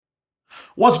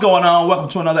What's going on? Welcome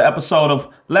to another episode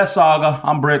of LetsArguh.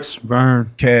 I'm Bricks.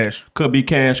 Vern. Cash. Could be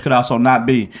Cash, could also not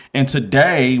be. And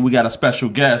today we got a special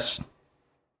guest,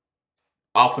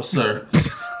 Officer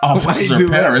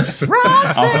Paris.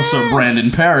 Officer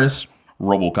Brandon Paris,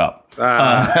 RoboCop.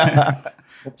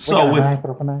 So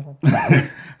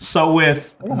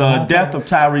with the death of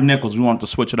Tyree Nichols, we wanted to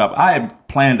switch it up. I had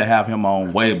planned to have him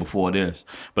on way before this,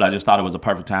 but I just thought it was a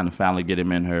perfect time to finally get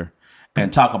him in here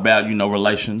and talk about,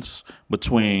 relations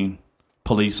between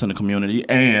police and the community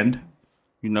and,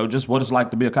 just what it's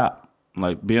like to be a cop.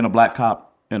 Like being a black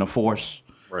cop in a force.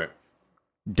 Right.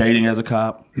 Dating as a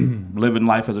cop, living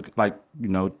life as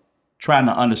trying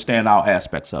to understand all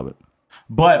aspects of it.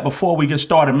 But before we get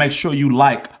started, make sure you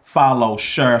like, follow,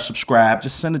 share, subscribe.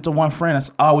 Just send it to one friend.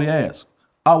 That's all we ask.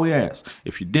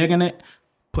 If you're digging it,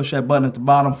 push that button at the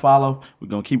bottom, follow. We're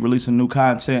going to keep releasing new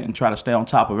content and try to stay on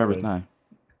top of everything.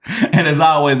 And as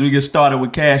always, we get started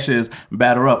with Cash's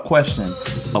Batter Up question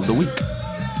of the week.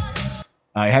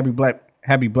 All right,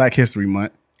 happy Black History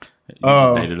Month. You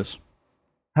just dated us.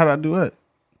 How did I do it?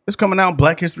 It's coming out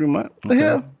Black History Month. What the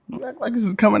hell? You act like this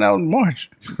is coming out in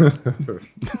March.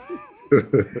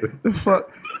 The fuck?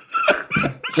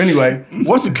 Anyway,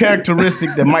 what's a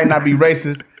characteristic that might not be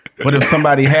racist, but if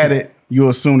somebody had it, you'll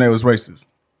assume they was racist?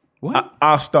 What?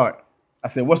 I'll start. I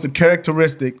said, what's a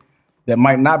characteristic that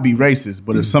might not be racist,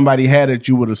 but if somebody had it,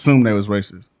 you would assume they was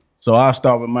racist? So I'll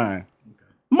start with mine.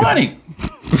 Money.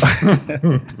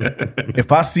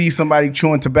 If I see somebody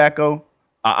chewing tobacco,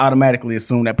 I automatically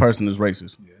assume that person is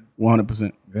racist.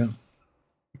 100%. Yeah.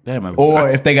 Damn, Or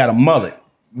if they got a mullet,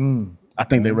 I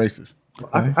think they're racist.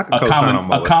 I could co-sign on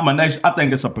mullet. A combination. I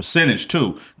think it's a percentage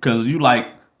too, because you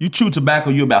chew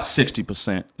tobacco, you about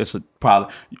 60%. It's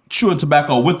probably chewing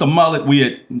tobacco with a mullet. We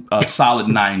at a solid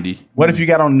 90. What if you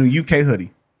got on the UK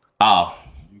hoodie? Oh,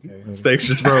 Stakes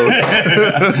just rose.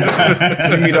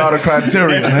 You meet all the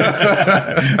criteria,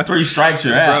 man. 3 strikes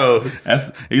you're out. Bro.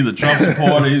 He's a Trump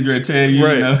supporter. He's going to tell you,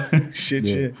 Right.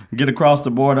 Shit. get across the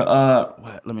border.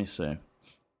 Let me see.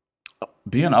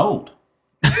 Being old.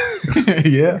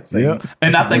 Yeah.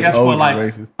 And I think that's for Old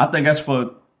racist. I think that's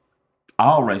for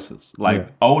all races.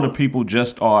 Older people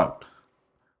just are.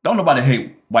 Don't nobody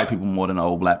hate white people more than an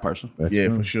old black person. That's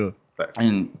true. For sure.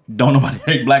 And don't nobody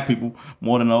hate black people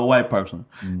more than an old white person.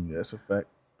 Yeah, that's a fact.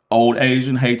 Old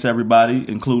Asian hates everybody,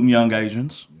 including young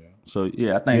Asians. Yeah. So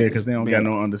I think because they don't got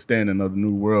no understanding of the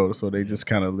new world, so they just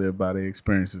kind of live by their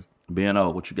experiences. Being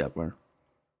old, what you got, Bern?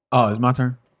 Oh, it's my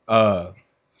turn. Loud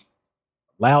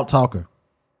talker.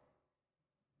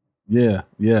 Yeah.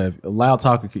 A loud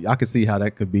talker. I could see how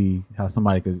that could be. How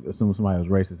somebody could assume somebody was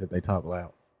racist if they talk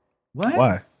loud. What?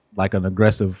 Why? Like an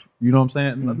aggressive. You know what I'm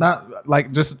saying? Mm-hmm. Not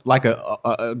like just like a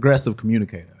aggressive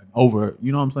communicator. Over.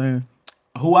 You know what I'm saying?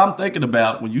 Who I'm thinking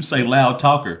about when you say loud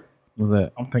talker? What's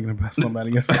that? I'm thinking about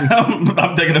somebody else too.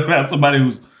 I'm thinking about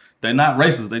somebody they're not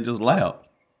racist. They just loud.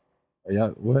 Yeah.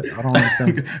 What? I don't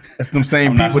understand. That's them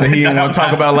same people that he didn't want to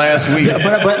talk about last week.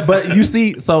 Yeah, but you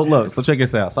see. So look. So check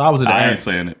this out. So I was at the I ain't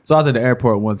saying it. So I was at the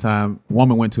airport one time. A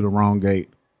woman went to the wrong gate.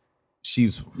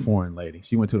 She's a foreign lady.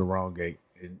 She went to the wrong gate.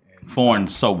 Foreign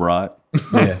so broad.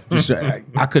 Yeah, just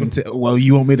I couldn't tell. Well,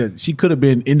 you want me to? She could have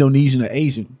been Indonesian or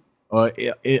Asian, or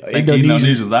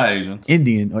Indonesians are Asians.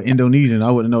 Indian or Indonesian.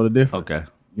 I wouldn't know the difference. Okay.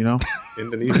 You know,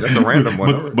 Indonesian. That's a random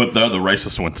one. But they're the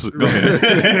racist ones. Go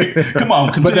ahead. Come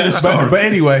on, continue the story. but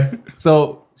anyway,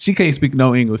 so she can't speak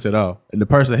no English at all, and the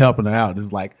person helping her out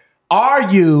is like,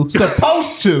 "Are you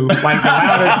supposed to?" Like the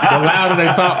louder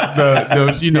they talk,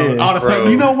 all the time.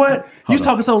 You know what? You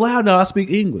talking so loud now. I speak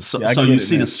English. So you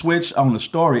see the switch on the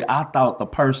story. I thought the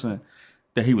person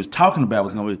that he was talking about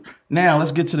was going to be. Now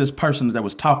let's get to this person that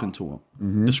was talking to him.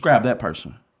 Mm-hmm. Describe that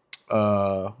person.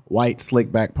 White, slick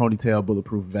back ponytail,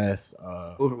 bulletproof vest.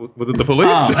 Was it the police?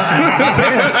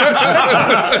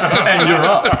 And you're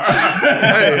up.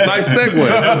 Hey, nice segue.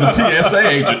 The TSA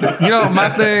agent. You know,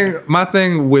 my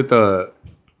thing with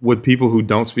people who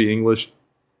don't speak English,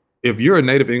 if you're a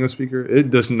native English speaker,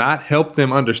 it does not help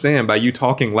them understand by you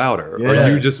talking louder or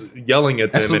you just yelling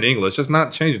at them in English. That's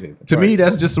not changing anything. To me,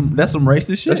 that's some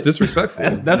racist shit. That's disrespectful.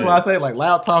 That's why I say like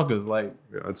loud talkers. Like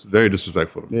it's very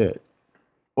disrespectful. Yeah.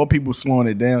 Or people slowing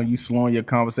it down, you slowing your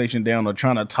conversation down or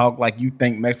trying to talk like you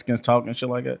think Mexicans talk and shit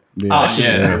like that.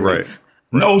 Yeah. Right.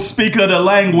 No speaker of the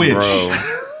language. Bro.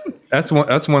 That's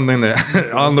one thing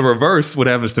that on the reverse, what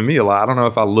happens to me a lot. I don't know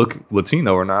if I look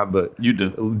Latino or not, but you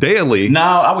do daily. No,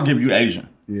 I would give you Asian.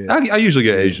 Yeah. I usually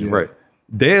get Asian, right?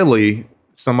 Daily,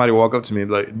 somebody walk up to me and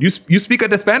be like, you speak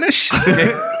the Spanish?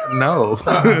 No,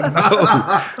 not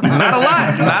a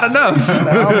lot, not enough.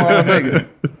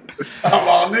 I'm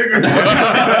all nigga.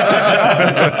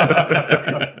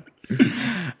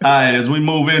 right, as we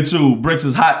move into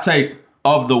Bricks' hot take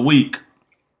of the week,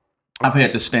 I've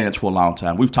had this stance for a long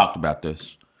time. We've talked about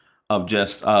this of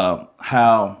just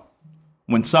how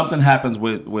when something happens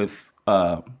with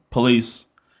police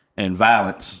and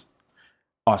violence,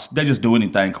 or they just do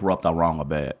anything corrupt or wrong or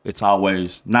bad. It's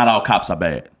always not all cops are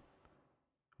bad.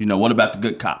 You know, what about the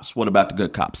good cops? What about the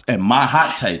good cops? And my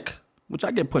hot take, which I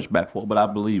get pushed back for, but I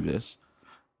believe this,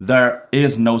 there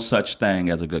is no such thing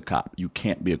as a good cop. You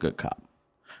can't be a good cop.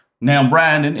 Now,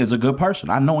 Brandon is a good person.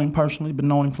 I know him personally, been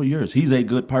knowing him for years. He's a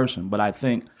good person, but I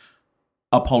think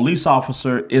a police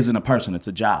officer isn't a person, it's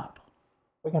a job.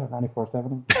 We got a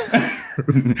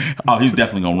 94.7. Oh, he's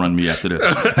definitely going to run me after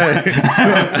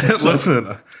this.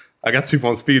 Listen, I got people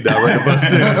on speed dial ready to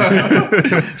bust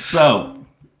in. So,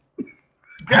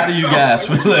 how do you guys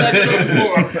feel?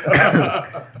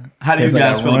 How do you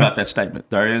guys feel about that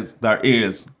statement? There is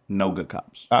no good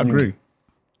cops. I agree.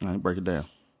 All right, break it down.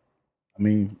 I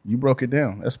mean, you broke it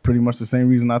down. That's pretty much the same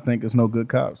reason I think there's no good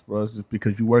cops, bro. It's just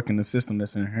because you work in a system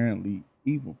that's inherently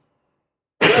evil.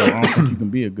 So I don't think you can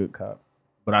be a good cop.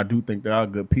 But I do think there are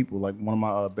good people. Like one of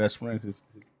my best friends, his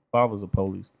father's a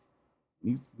police.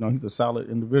 He's a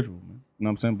solid individual, man. You know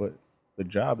what I'm saying? But the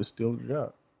job is still the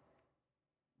job.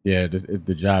 Yeah,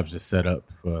 the job's just set up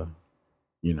for,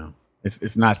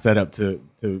 it's not set up to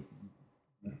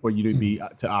for you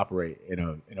to operate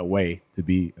in a way to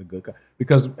be a good cop.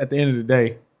 Because at the end of the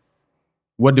day,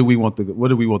 what do we want the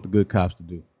good cops to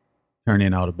do? Turn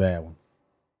in all the bad ones.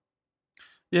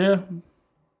 Yeah,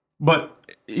 but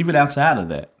even outside of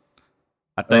that,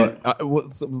 I think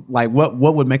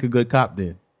what would make a good cop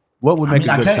then? What would make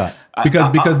a good cop?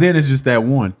 Because then it's just that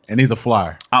one, and he's a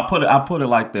flyer. I'll put it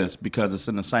like this, because it's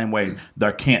in the same way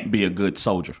there can't be a good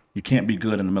soldier. You can't be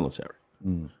good in the military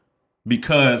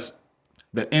because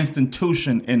the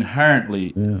institution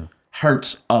inherently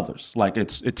hurts others. Like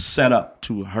it's set up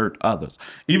to hurt others.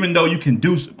 Even though you can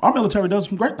do, our military does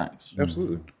some great things.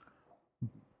 Absolutely.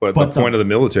 But the point of the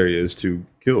military is to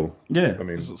kill. Yeah. I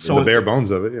mean, so the bare bones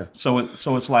of it, yeah. So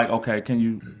it's like, okay,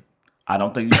 I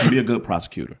don't think you can be a good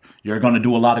prosecutor. You're going to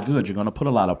do a lot of good. You're going to put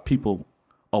a lot of people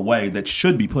away that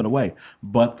should be put away.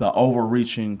 But the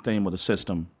overreaching theme of the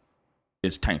system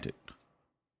is tainted.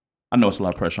 I know it's a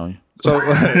lot of pressure on you. So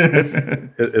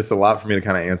it's a lot for me to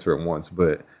kind of answer at once,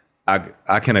 but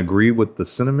I can agree with the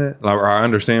sentiment, or I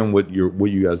understand what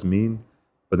you guys mean,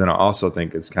 but then I also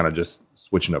think it's kind of just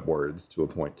switching up words to a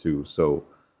point too. So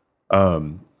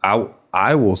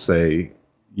I will say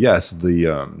yes,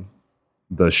 the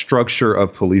structure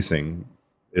of policing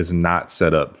is not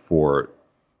set up for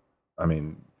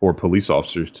police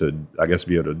officers to, I guess,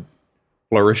 be able to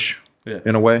flourish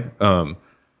in a way.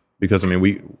 Because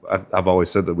I've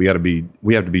always said that we have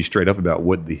to be straight up about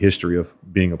what the history of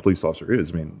being a police officer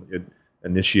is. I mean, it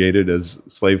initiated as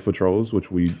slave patrols, which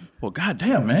we. Well,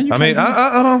 goddamn, man!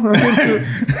 I don't.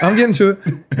 I'm getting to it,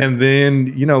 and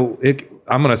then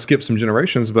I'm gonna skip some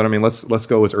generations, but I mean, let's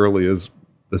go as early as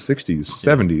the 60s,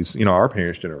 70s. Our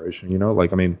parents' generation.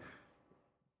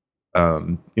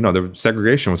 The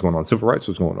segregation was going on, civil rights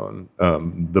was going on.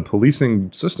 The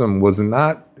policing system was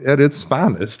not at its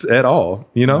finest at all.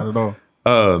 Not at all.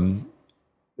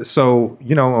 So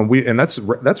and that's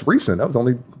recent. That was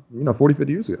only 40,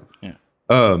 50 years ago. Yeah.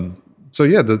 So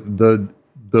yeah, the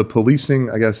policing,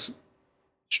 I guess,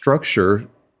 structure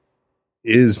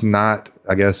is not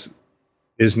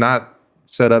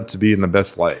set up to be in the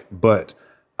best light, but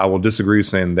I will disagree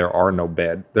saying there are no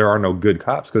good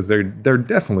cops, because there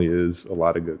definitely is a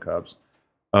lot of good cops.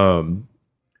 But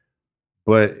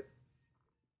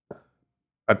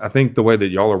I think the way that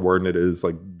y'all are wording it is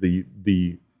like the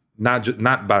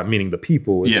not by meaning the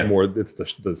people, it's more it's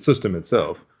the system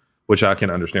itself, which I can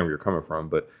understand where you're coming from.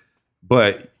 But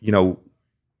you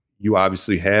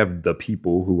obviously have the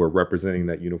people who are representing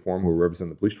that uniform, who are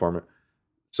representing the police department.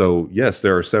 So yes,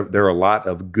 there are a lot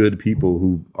of good people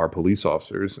who are police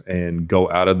officers and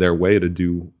go out of their way to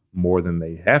do more than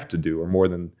they have to do, or more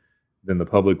than the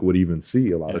public would even see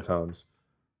a lot of times.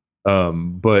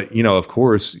 But of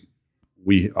course,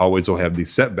 we always will have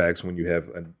these setbacks when you have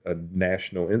a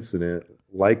national incident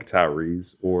like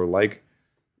Tyrese or like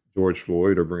George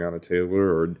Floyd or Breonna Taylor,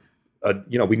 or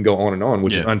we can go on and on,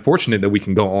 which is unfortunate that we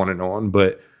can go on and on.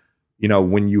 But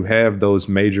when you have those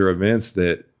major events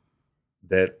that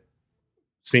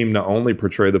seem to only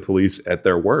portray the police at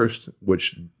their worst,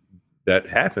 which that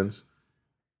happens,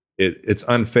 it's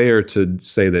unfair to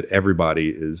say that everybody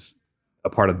is a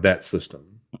part of that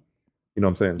system. You know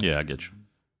what I'm saying? Yeah, I get you.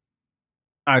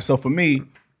 All right, so for me,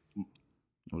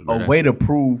 a way to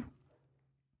prove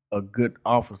a good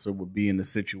officer would be in a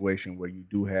situation where you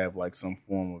do have like some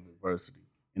form of adversity.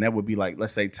 and that would be like,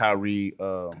 let's say Tyree,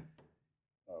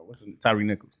 Tyree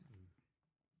Nichols.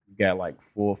 You got like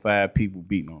 4 or 5 people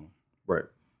beating on him. Right.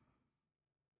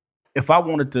 If I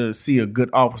wanted to see a good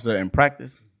officer in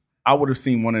practice, I would have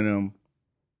seen one of them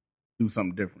do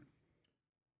something different.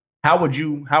 How would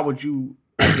you,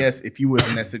 I guess, if you was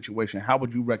in that situation, how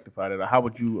would you rectify that? Or how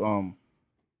would you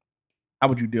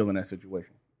deal in that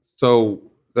situation? So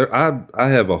I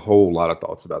have a whole lot of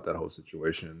thoughts about that whole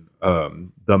situation.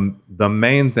 The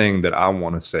main thing that I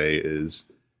want to say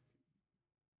is,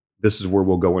 this is where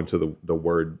we'll go into the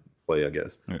word play, I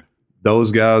guess. Yeah.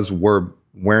 Those guys were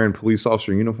wearing police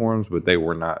officer uniforms, but they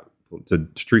were not, to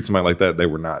treat somebody like that, they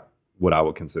were not what I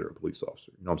would consider a police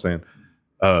officer. You know what I'm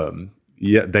saying?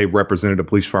 Yeah, they represented a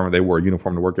police department. They wore a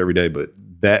uniform to work every day, but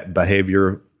that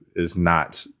behavior is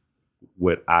not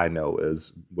what I know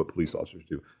as what police officers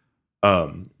do.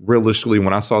 Realistically,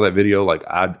 when I saw that video, like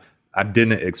I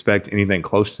didn't expect anything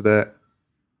close to that.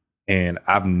 And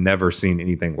I've never seen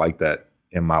anything like that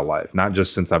in my life. Not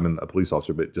just since I've been a police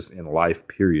officer, but just in life,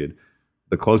 period.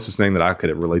 The closest thing that I could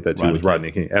relate that to was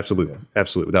Rodney King. Absolutely.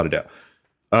 Absolutely. Without a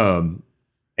doubt.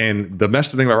 And the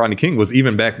best thing about Rodney King was,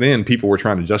 even back then, people were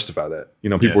trying to justify that. You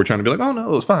know, people were trying to be like, oh,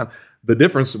 no, it's fine. The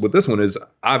difference with this one is,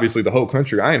 obviously, the whole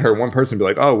country, I ain't heard one person be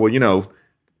like, oh, well, you know,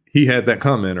 he had that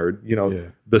coming, or, you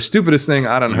know, the stupidest thing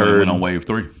I done heard. Went on wave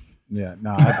 3. Yeah,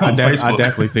 no, I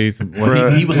definitely see some.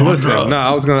 Well, he was on drugs. No,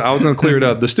 I was gonna clear it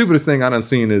up. The stupidest thing I done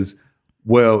seen is,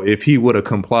 well, if he would have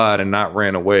complied and not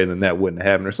ran away, then that wouldn't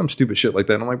happen, or some stupid shit like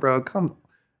that. And I'm like, bro,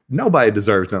 nobody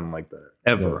deserves nothing like that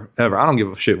ever. I don't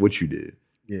give a shit what you did.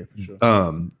 Yeah, for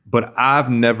sure. But I've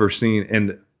never seen,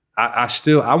 and I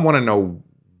want to know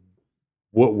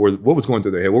what was going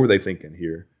through their head. What were they thinking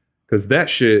here? Because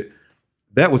that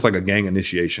was like a gang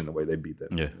initiation, the way they beat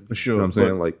that. Yeah, for sure. You know what I'm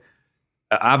saying? Like,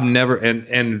 I've never,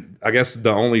 and I guess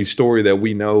the only story that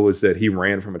we know is that he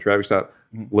ran from a traffic stop.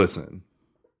 Mm-hmm. Listen,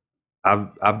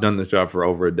 I've done this job for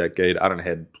over a decade. I done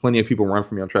had plenty of people run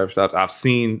from me on traffic stops. I've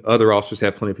seen other officers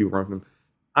have plenty of people run from them.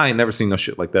 I ain't never seen no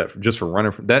shit like that just for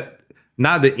running from that.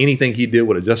 Not that anything he did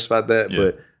would have justified that,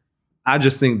 but I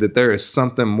just think that there is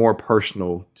something more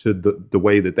personal to the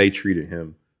way that they treated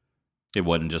him. It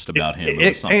wasn't just about him.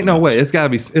 It ain't no way. It's gotta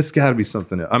be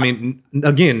something else. I mean,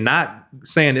 again, not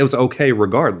saying it was okay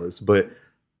regardless, but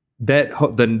that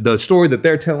the story that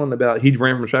they're telling about he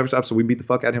ran from a traffic stop, so we beat the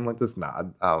fuck out of him like this. Nah,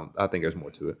 I think there's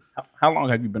more to it. How long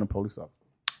have you been a police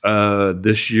officer?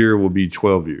 This year will be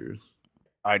 12 years.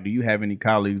 All right. Do you have any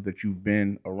colleagues that you've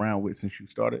been around with since you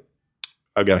started?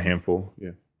 I got a handful.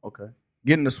 Yeah. Okay.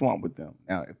 Get in the swamp with them.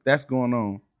 Now, if that's going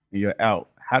on and you're out,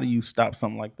 how do you stop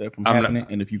something like that from happening?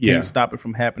 And if you can't stop it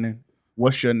from happening,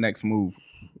 what's your next move?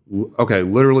 Okay,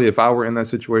 literally, if I were in that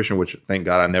situation, which thank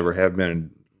God I never have been, and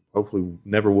hopefully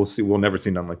we'll never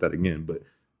see nothing like that again. But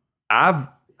I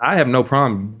have no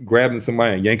problem grabbing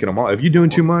somebody and yanking them off. If you're doing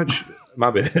too much,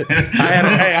 my bad. I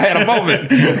had a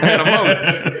moment.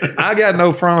 I got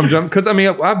no problem jumping, because I mean,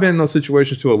 I've been in those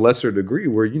situations to a lesser degree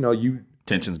where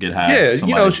tensions get high. Yeah,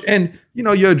 and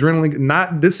your adrenaline.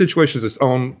 Not this situation is its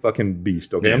own fucking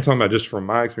beast. Okay, I'm talking about just from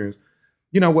my experience.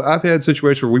 I've had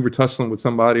situations where we were tussling with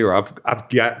somebody, or I've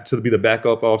got to be the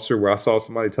backup officer where I saw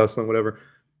somebody tussling, whatever.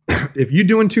 If you're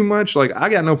doing too much, like, I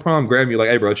got no problem grabbing you, like,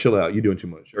 hey, bro, chill out. You're doing too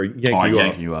much, or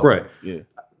yanking you up. Right? Yeah,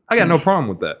 I got no problem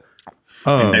with that.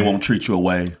 And they won't treat you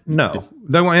away. No,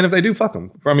 they won't. And if they do, fuck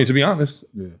them. I mean, to be honest.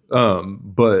 Yeah.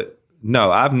 But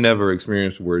no, I've never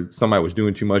experienced where somebody was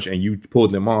doing too much and you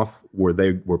pulled them off where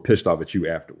they were pissed off at you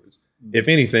afterwards. Mm-hmm. If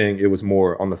anything, it was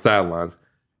more on the sidelines.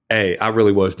 Hey, I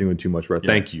really was doing too much, bro. Yeah.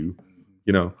 Thank you.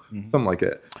 Something like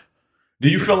that. Do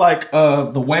you feel like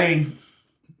the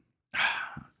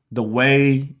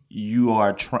way you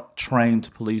are trained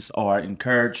to police or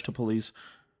encouraged to police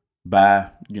by,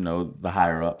 the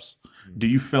higher ups, do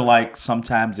you feel like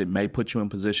sometimes it may put you in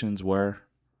positions where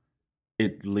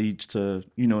it leads to,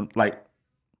 like,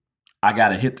 I got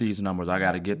to hit these numbers, I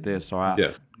got to get this, or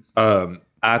yes.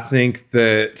 I think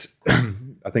that,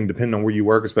 depending on where you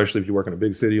work, especially if you work in a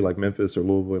big city like Memphis or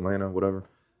Louisville, Atlanta, whatever,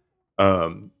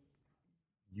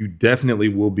 you definitely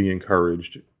will be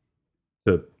encouraged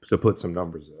to put some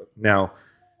numbers up. Now,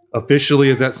 officially,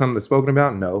 is that something that's spoken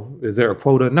about? No. Is there a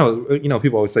quota? No.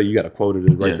 People always say you got a quota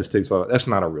to write this ticket. That's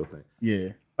not a real thing. Yeah.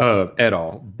 At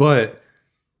all. But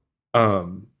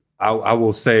I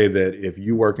will say that if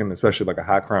you work in, especially like a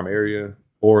high crime area,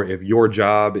 or if your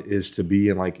job is to be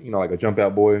in like a jump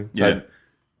out boy type,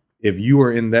 if you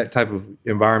are in that type of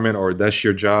environment, or that's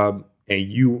your job, and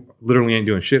you literally ain't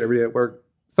doing shit every day at work,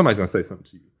 somebody's gonna say something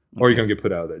to you, or you're gonna get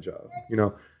put out of that job.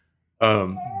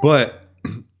 But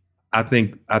I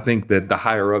think that the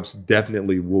higher ups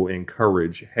definitely will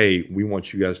encourage, hey, we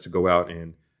want you guys to go out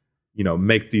and,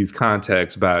 make these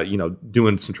contacts by,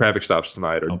 doing some traffic stops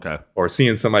tonight or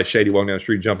seeing somebody shady walking down the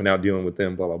street, jumping out, dealing with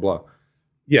them, blah, blah, blah.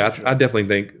 Yeah, I definitely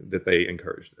think that they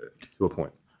encouraged it to a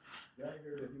point. Did I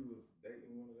hear that he was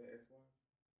dating one of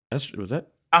the ex-wives? Was that?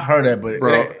 I heard that,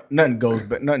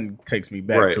 but nothing takes me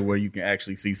back to where you can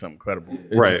actually see something credible.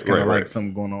 It's just kind of like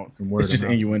something going on. It's just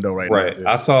innuendo right now. Right.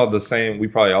 I saw the same. We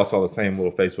probably all saw the same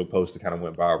little Facebook post that kind of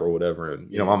went viral or whatever. And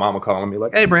my mama calling me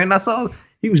like, "Hey, Brandon, I saw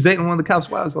he was dating one of the cops'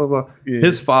 wives." Blah, blah. Yeah.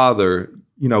 His father.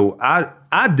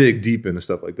 I dig deep into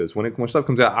stuff like this. When stuff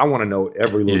comes out, I want to know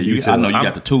every little detail. I know you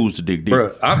got the tools to dig deep. Bro,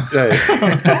 Pause,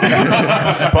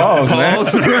 man.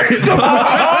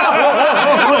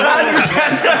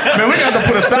 Man, we got to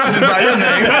put a sausage by your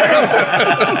name.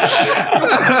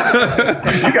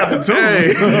 You got the tools.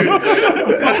 Hey.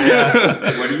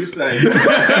 What do you say?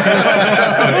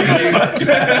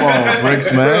 Come on,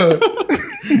 Bricks, man.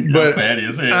 But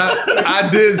I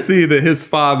did see that his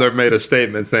father made a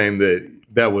statement saying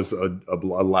that was a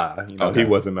lie. He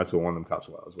wasn't messing with one of them cops'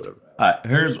 wives, whatever. All right,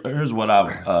 here's what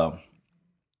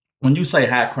when you say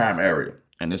high crime area,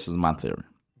 and this is my theory.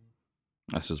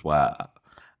 This is why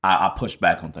I push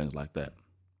back on things like that.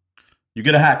 You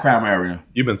get a high crime area.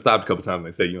 You've been stopped a couple times and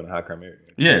they say you're in a high crime area.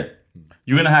 Yeah.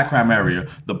 You're in a high crime area.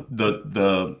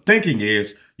 The thinking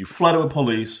is you flood it with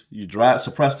police, you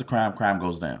suppress the crime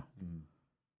goes down.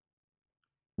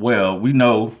 Well, we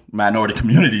know minority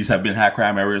communities have been high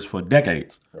crime areas for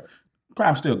decades. Right.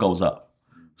 Crime still goes up.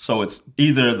 So it's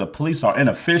either the police are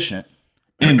inefficient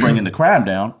in bringing the crime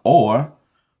down or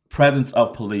presence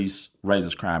of police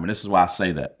raises crime. And this is why I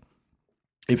say that.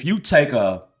 If you take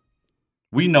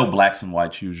we know blacks and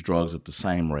whites use drugs at the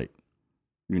same rate.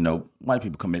 White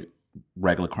people commit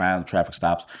regular crime, traffic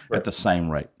stops at the same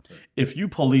rate. If you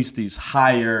police these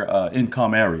higher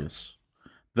income areas,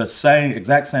 the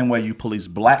exact same way you police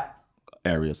black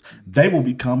areas, they will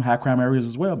become high crime areas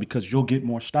as well because you'll get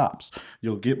more stops.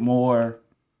 You'll get more,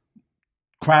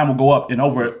 crime will go up. And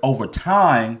over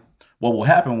time, what will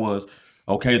happen was,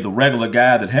 okay, the regular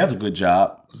guy that has a good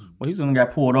job, well, he's gonna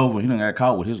got pulled over. He done got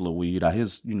caught with his little weed or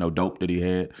his, dope that he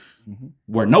had,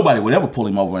 where nobody would ever pull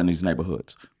him over in these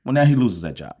neighborhoods. Well, now he loses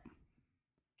that job.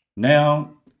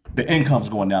 Now the income's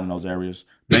going down in those areas.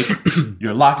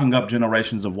 You're locking up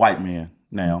generations of white men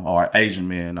now, or Asian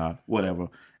men, or whatever.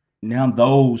 Now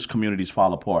those communities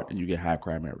fall apart, and you get high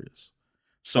crime areas.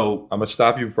 So I'm gonna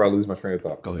stop you before I lose my train of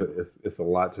thought. Go ahead. It's a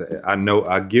lot to. I know.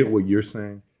 I get what you're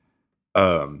saying,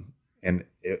 and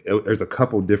there's a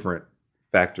couple different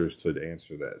factors to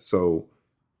answer that. So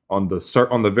on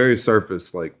the very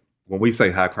surface, like when we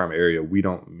say high crime area, we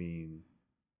don't mean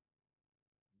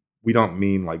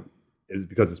like it's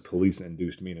because it's police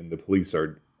induced, meaning the police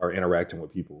are interacting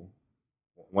with people.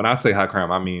 When I say high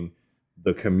crime, I mean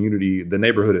the community, the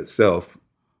neighborhood itself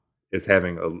is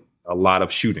having a lot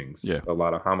of shootings, a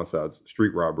lot of homicides,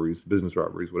 street robberies, business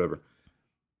robberies, whatever.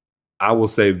 I will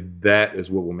say that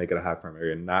is what will make it a high crime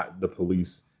area, not the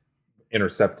police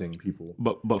intercepting people.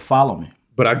 But follow me.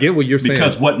 But I get what you're saying.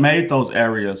 Because what made those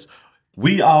areas,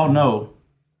 we all know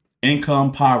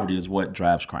income poverty is what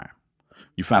drives crime.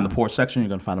 You find the poor section, you're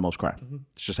going to find the most crime. Mm-hmm.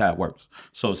 It's just how it works.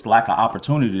 So it's lack of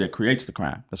opportunity that creates the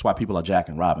crime. That's why people are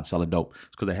jacking, robbing, selling dope. It's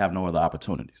because they have no other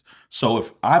opportunities. So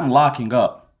if I'm locking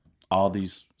up all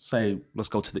these, say, let's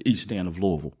go to the east end of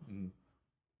Louisville. Mm-hmm.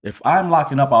 If I'm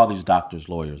locking up all these doctors,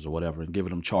 lawyers, or whatever, and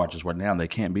giving them charges where now they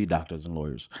can't be doctors and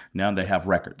lawyers. Now they have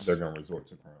records. They're going to resort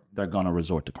to crime. They're going to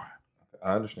resort to crime.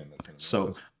 I understand that.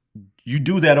 So you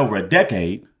do that over a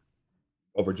decade.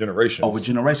 Over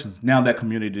generations. Now that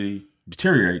community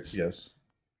deteriorates. Yes.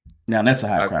 Now that's a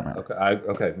high crime area.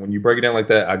 Okay. When you break it down like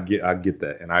that, I get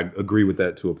that, and I agree with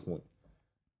that to a point.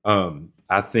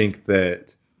 I think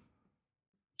that.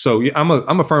 So yeah,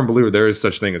 I'm a firm believer there is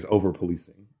such thing as over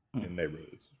policing in neighborhoods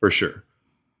for sure,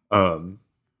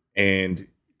 and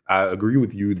I agree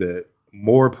with you that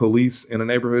more police in a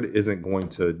neighborhood isn't going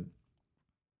to.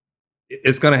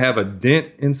 It's going to have a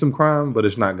dent in some crime, but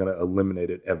it's not going to eliminate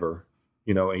it ever.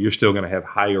 And you're still going to have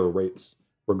higher rates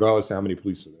regardless of how many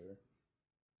police are there.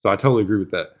 So I totally agree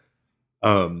with that.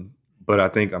 But I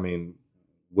think,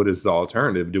 what is the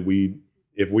alternative?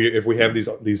 If we have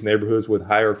these neighborhoods with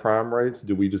higher crime rates,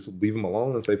 do we just leave them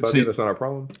alone and say, fuck it, that's not our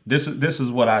problem? This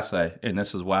is what I say, and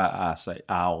this is why I say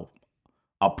I'll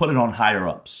put it on higher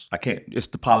ups. I can't. It's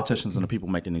the politicians and the people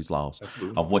making these laws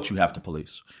of what you have to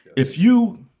police. Yes. If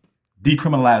you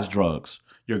decriminalize drugs,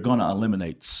 you're going to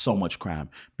eliminate so much crime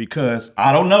because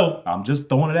I don't know. I'm just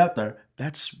throwing it out there.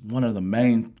 That's one of the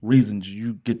main reasons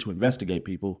you get to investigate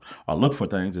people or look for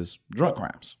things is drug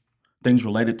crimes. things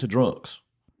related to drugs.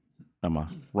 Am I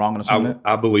wrong in assuming that?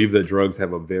 I believe that drugs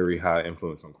have a very high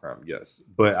influence on crime, yes.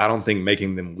 But I don't think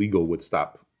making them legal would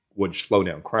slow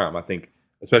down crime. I think,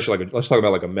 especially let's talk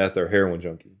about like a meth or heroin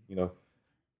junkie. You know,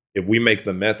 if we make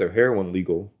the meth or heroin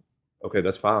legal, okay,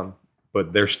 that's fine.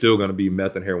 But there's still going to be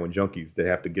meth and heroin junkies that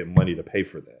have to get money to pay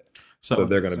for that. So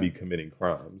they're going to be committing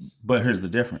crimes. But here's the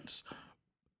difference.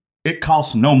 It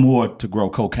costs no more to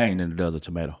grow cocaine than it does a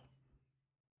tomato.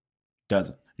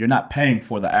 Doesn't. You're not paying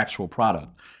for the actual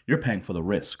product. You're paying for the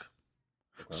risk.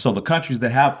 Okay. So the countries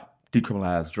that have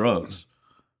decriminalized drugs,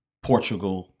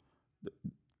 Portugal,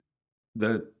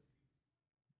 the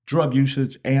drug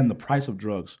usage and the price of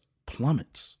drugs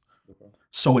plummets. Okay.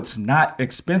 So it's not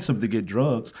expensive to get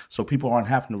drugs, so people aren't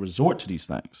having to resort to these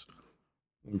things.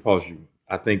 Let me pause you.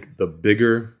 I think the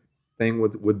bigger thing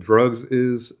with drugs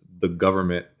is the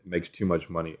government makes too much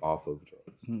money off of drugs.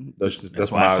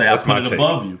 That's why I say I put it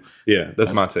above you. Yeah,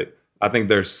 that's my take. I think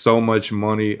there's so much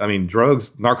money. I mean,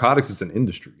 narcotics is an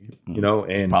industry, you know,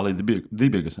 and probably the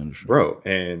biggest industry, bro.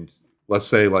 And let's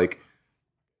say like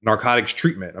narcotics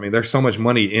treatment. I mean, there's so much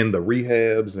money in the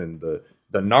rehabs and the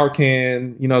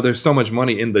Narcan. You know, there's so much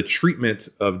money in the treatment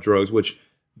of drugs, which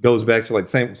goes back to like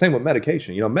same with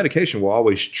medication. You know, medication will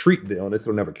always treat the illness;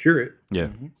 it'll never cure it. Yeah.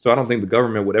 So I don't think the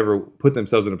government would ever put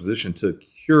themselves in a position to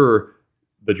cure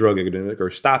the drug epidemic or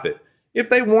stop it.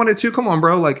 If they wanted to, come on,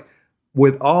 bro. Like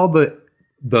with all the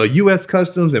U.S.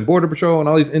 Customs and Border Patrol and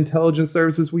all these intelligence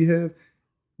services we have,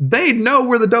 they know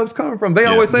where the dope's coming from. They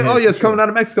always say, "Oh yeah, it's coming out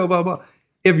of Mexico." Blah blah.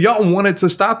 If y'all wanted to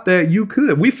stop that, you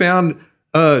could. We found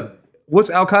what's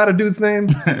Al Qaeda dude's name?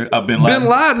 Bin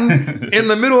Laden in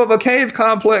the middle of a cave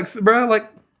complex, bro. Like,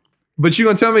 but you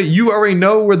gonna tell me you already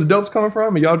know where the dope's coming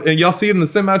from, and y'all see it in the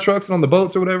semi trucks and on the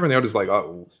boats or whatever, and they're just like,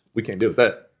 "Oh, we can't deal with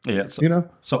that." Yeah, so, you know.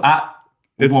 So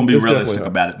we won't be realistic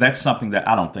about it. That's something that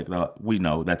I don't think we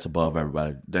know that's above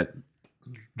everybody. That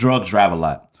drugs drive a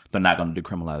lot. They're not going to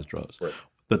decriminalize drugs. Right.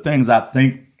 The things I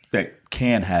think that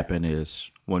can happen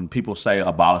is when people say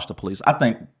abolish the police. I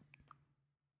think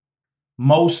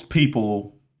most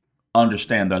people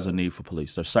understand there's a need for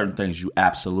police. There's certain things you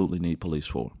absolutely need police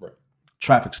for. Right.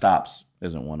 Traffic stops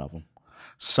isn't one of them.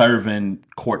 Serving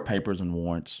court papers and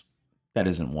warrants, that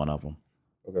isn't one of them.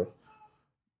 Okay.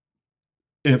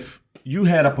 If you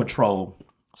had a patrol,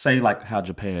 say like how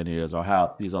Japan is or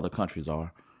how these other countries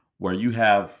are, where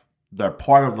they're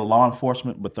part of the law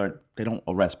enforcement, but they don't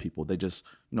arrest people. They just,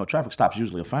 traffic stops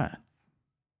usually a fine.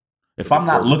 If I'm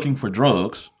not looking for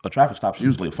drugs, a traffic stop's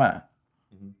usually a fine.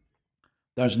 Mm-hmm.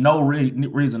 There's no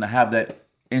reason to have that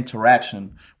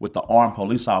interaction with the armed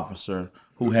police officer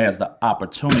who has the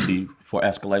opportunity for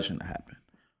escalation to happen.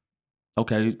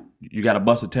 Okay, you got a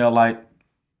busted taillight.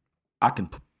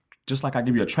 Just like I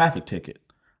give you a traffic ticket,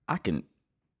 I can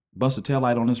bust a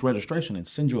taillight on this registration and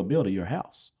send you a bill to your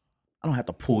house. I don't have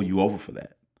to pull you over for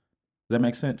that. Does that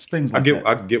make sense? Things like that.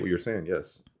 I get what you're saying,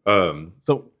 yes.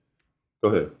 So go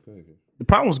ahead. The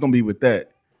problem is going to be with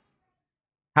that.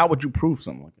 How would you prove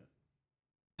something like that?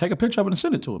 Take a picture of it and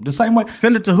send it to him. The same way.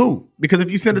 Send it to who? Because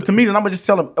if you send it to me, then I'm going to just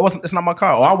tell him it's not my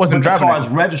car or I wasn't driving it. The car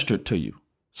is registered to you.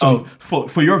 So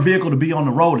for your vehicle to be on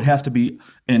the road, it has to be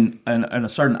in a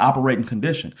certain operating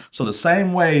condition. So the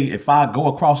same way, if I go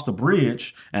across the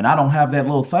bridge and I don't have that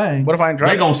little thing, what if I ain't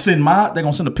driving? They're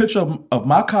gonna send a picture of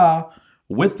my car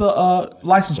with the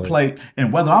license plate,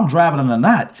 and whether I'm driving it or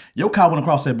not, your car went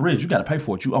across that bridge. You got to pay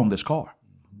for it. You own this car.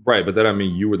 Right, but that I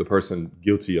mean you were the person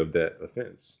guilty of that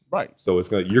offense. Right. So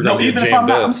you're gonna even if I'm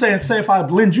not. I'm saying, say if I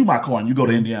lend you my car and you go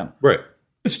to Indiana, right,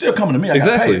 it's still coming to me. I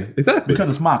gotta pay it exactly, because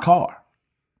it's my car.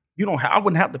 I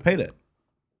wouldn't have to pay that.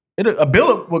 A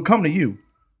bill would come to you.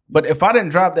 But if I didn't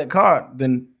drive that car,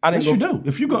 then I didn't. Yes, you do.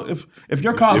 If you go, if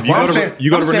your car, you go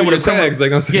to renew your tags, they're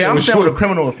gonna say, yeah, I'm saying with a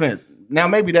criminal offense. Now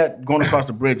maybe that going across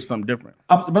the bridge is something different.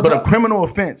 But a criminal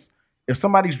offense, if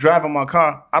somebody's driving my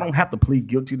car, I don't have to plead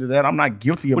guilty to that. I'm not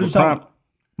guilty of a crime.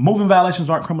 Moving violations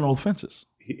aren't criminal offenses.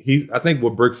 I think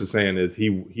what Brooks is saying is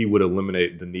he would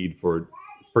eliminate the need for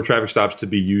traffic stops to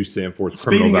be used to enforce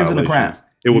criminal violations. Speeding isn't a crime.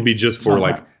 It would be just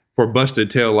for busted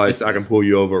taillights, I can pull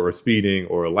you over, or speeding,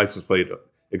 or a license plate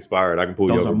expired, I can pull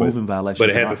you over. Those are moving violations. But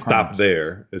it has to stop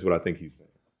there, is what I think he's saying.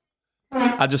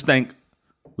 I just think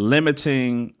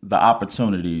limiting the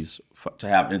opportunities to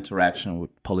have interaction with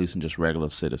police and just regular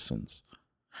citizens,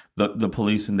 the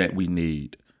policing that we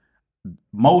need.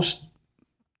 Most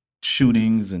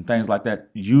shootings and things like that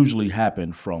usually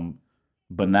happen from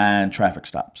benign traffic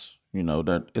stops.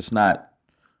 That it's not.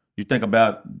 You think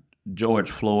about George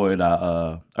Floyd,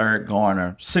 Eric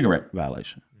Garner cigarette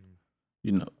violation.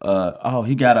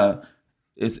 He got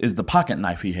is the pocket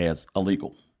knife he has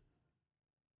illegal?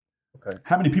 Okay.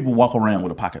 How many people walk around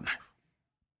with a pocket knife?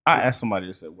 I asked somebody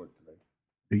this at work today.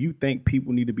 Do you think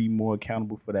people need to be more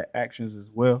accountable for their actions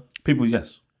as well? People,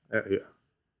 yes. Yeah.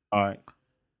 All right.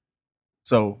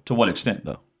 So To what extent,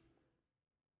 though?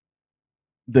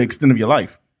 the extent of your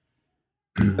life.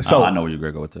 So I know where you're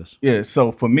gonna go with this. Yeah.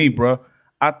 So for me, bro,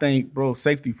 I think, bro,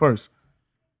 safety first.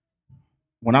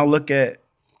 When I look at,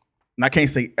 and I can't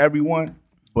say everyone,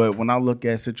 but when I look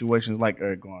at situations like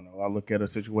Eric Garner, or I look at a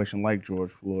situation like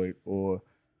George Floyd, or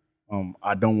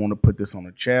I don't want to put this on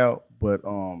a child, but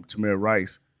Tamir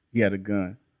Rice, he had a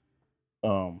gun.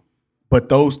 But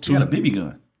those two, He had a BB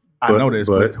gun. I know this,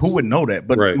 but who would know that?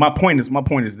 But Right. my point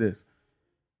is this: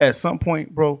 at some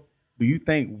point, bro, do you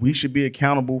think we should be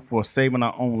accountable for saving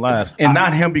our own lives? And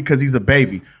not him because he's a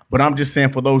baby, but I'm just saying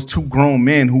for those two grown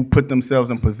men who put themselves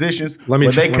in positions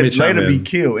where they could later be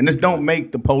killed. And this don't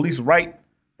make the police right,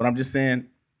 but I'm just saying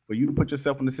for you to put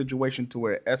yourself in a situation to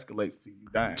where it escalates to you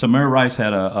dying. Tamir Rice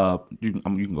had you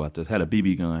can go at this, had a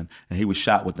BB gun, and he was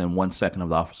shot within 1 second of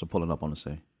the officer pulling up on the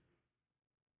scene.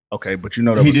 Okay, but you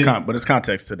know that but it's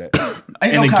context to that.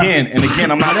 Ain't and no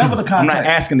again, I'm not context.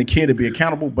 asking the kid to be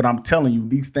accountable, but I'm telling you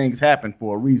these things happen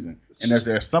for a reason. And is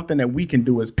there something that we can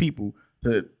do as people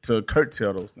to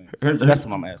curtail those things? That's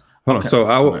what I'm asking. Hold on. So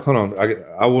I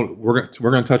will.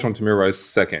 We're gonna touch on Tamir Rice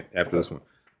second after this one.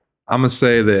 I'm gonna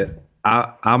say that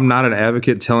I'm not an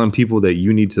advocate telling people that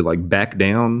you need to like back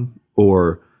down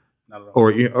or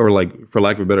like, for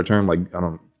lack of a better term, like I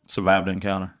don't. Survived the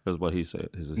encounter is what he said.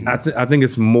 I think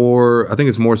it's more. I think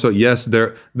it's more so. Yes,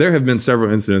 there have been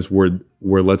several incidents where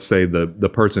let's say the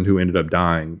person who ended up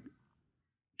dying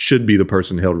should be the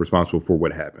person held responsible for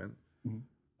what happened.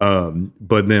 Mm-hmm.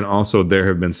 But then also there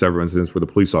have been several incidents where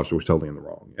the police officer was totally in the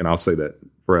wrong, and I'll say that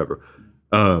forever.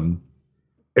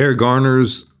 Eric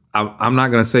Garner's. I'm not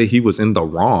going to say he was in the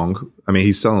wrong. I mean,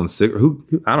 he's selling cigarettes. Who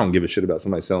I don't give a shit about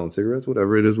somebody selling cigarettes.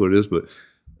 Whatever it is, what it is, but.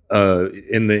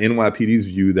 In the NYPD's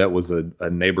view, that was a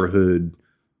neighborhood,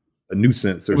 a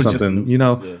nuisance or something, you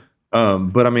know. Yeah.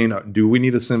 But I mean, do we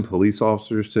need to send police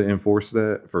officers to enforce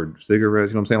that for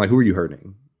cigarettes? You know what I'm saying? Like, who are you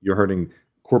hurting? You're hurting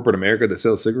corporate America that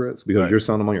sells cigarettes because you're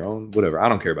selling them on your own? Whatever. I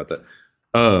don't care about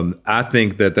that. I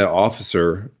think that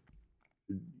officer,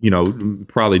 you know,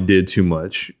 probably did too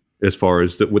much as far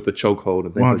as with the chokehold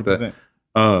and things 100%. Like that.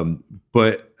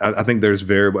 But I think there's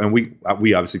variable, and we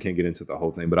obviously can't get into the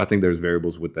whole thing, but I think there's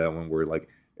variables with that one where like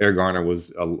Eric Garner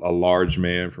was a large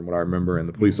man from what I remember, and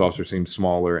the police officer seemed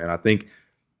smaller. And I think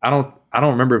I don't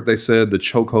remember if they said the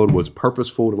chokehold was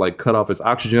purposeful to like cut off his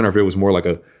oxygen, or if it was more like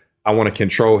I want to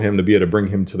control him to be able to bring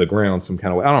him to the ground some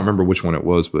kind of way. I don't remember which one it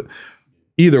was, but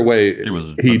either way, it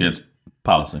was against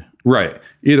policy. Right.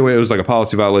 Either way, it was like a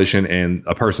policy violation, and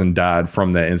a person died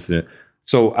from that incident.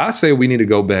 So I say we need to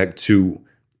go back to,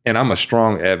 and I'm a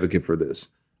strong advocate for this.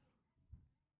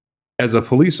 As a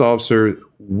police officer,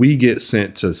 we get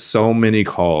sent to so many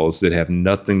calls that have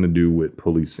nothing to do with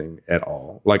policing at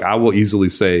all. Like I will easily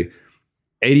say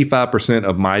 85%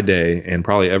 of my day, and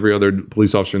probably every other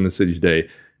police officer in the city's day,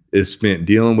 is spent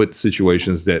dealing with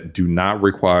situations that do not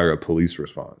require a police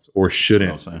response or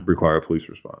shouldn't require a police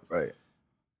response. Right.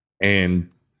 And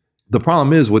the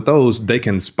problem is with those, they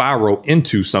can spiral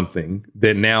into something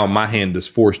that now my hand is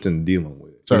forced into dealing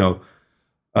with. Sorry. You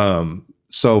know,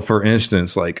 so for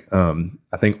instance, like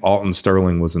I think Alton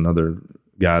Sterling was another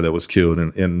guy that was killed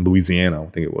in Louisiana, I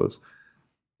think it was.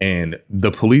 And the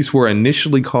police were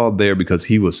initially called there because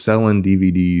he was selling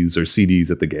DVDs or CDs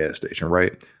at the gas station,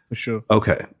 right? For sure.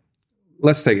 Okay,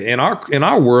 let's take it in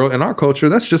our world, in our culture.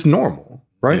 That's just normal,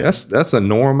 right? Yeah. That's a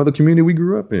norm of the community we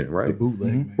grew up in, right? The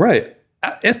bootleg, right.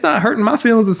 It's not hurting my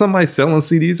feelings if somebody's selling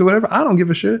CDs or whatever. I don't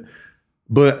give a shit.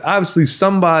 But obviously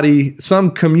some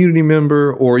community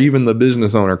member or even the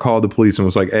business owner called the police and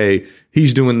was like, hey,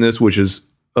 he's doing this, which is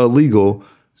illegal,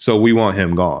 so we want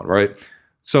him gone, right?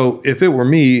 So if it were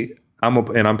me,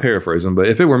 and I'm paraphrasing, but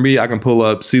if it were me, I can pull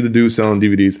up, see the dude selling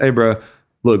DVDs. Hey, bro,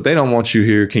 look, they don't want you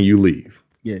here. Can you leave?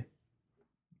 Yeah.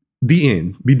 The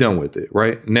end. Be done with it,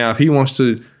 right? Now, if he wants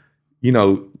to, you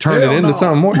know, turn it into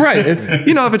something more. Right.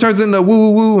 You know, if it turns into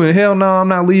woo, woo, woo, and hell no, I'm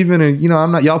not leaving. And, you know,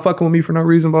 I'm not, y'all fucking with me for no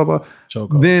reason, blah, blah.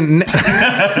 Then, no.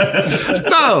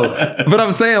 But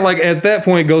I'm saying, like, at that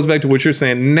point, it goes back to what you're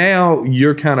saying. Now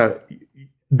you're kind of,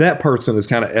 that person is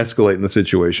kind of escalating the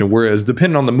situation. Whereas,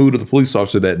 depending on the mood of the police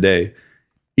officer that day,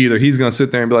 either he's going to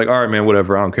sit there and be like, all right, man,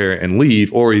 whatever, I don't care, and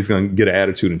leave, or he's going to get an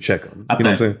attitude and check him. You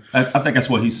know what I'm saying? I think that's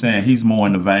what he's saying. He's more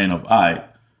in the vein of, all right,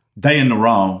 they in the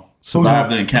wrong. Survive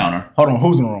the encounter. Hold on,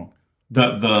 who's in the wrong?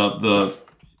 The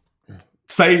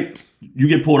say you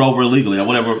get pulled over illegally or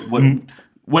whatever,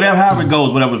 whatever, however it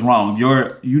goes, whatever's wrong,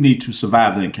 you need to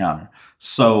survive the encounter.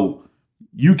 So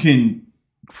you can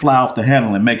fly off the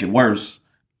handle and make it worse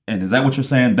And is that what you're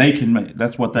saying? They can make,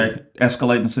 that's what they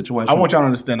escalate the situation? I want y'all to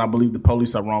understand, I believe the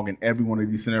police are wrong in every one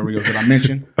of these scenarios that I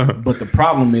mentioned. But the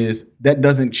problem is that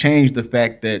doesn't change the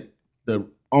fact that the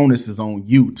onus is on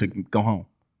you to go home.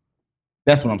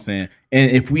 That's what I'm saying.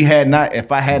 And if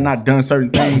I had not done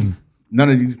certain things, none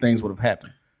of these things would have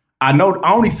happened. I know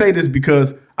I only say this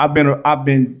because I've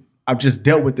just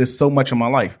dealt with this so much in my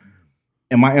life.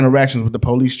 And my interactions with the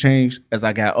police changed as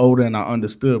I got older and I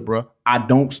understood, bro. I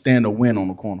don't stand a win on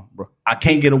the corner, bro. I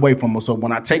can't get away from them. So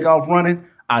when I take off running,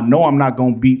 I know I'm not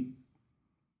going to beat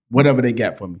whatever they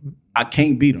got for me. I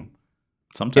can't beat them.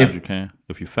 Sometimes you can,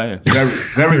 if you're fast. Very,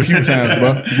 very few times,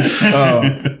 bro.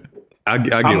 I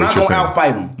get I'm not going to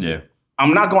outfight them. Yeah.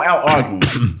 I'm not going to out-argue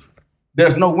them.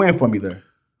 There's no win for me there.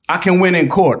 I can win in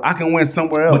court. I can win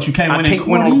somewhere else. But you can't win in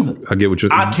court either. I get what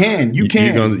you're saying. I can. You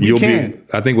can. You'll can. be.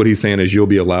 I think what he's saying is you'll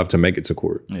be allowed to make it to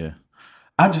court. Yeah.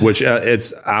 I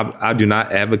do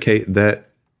not advocate that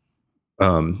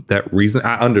that reason.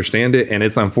 I understand it, and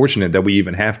it's unfortunate that we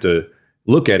even have to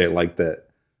look at it like that.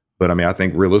 But I mean, I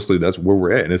think realistically, that's where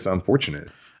we're at, and it's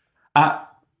unfortunate.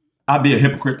 I'd be a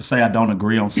hypocrite to say I don't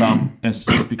agree on some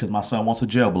instances because my son wants a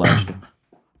jail blaster.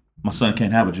 My son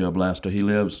can't have a jail blaster. He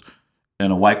lives in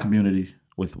a white community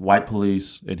with white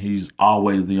police, and he's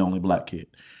always the only black kid.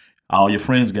 All your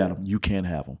friends got them. You can't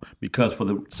have them because for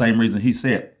the same reason he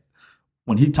said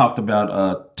when he talked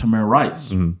about Tamir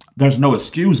Rice. There's no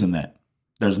excuse in that.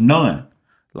 There's none.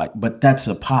 But that's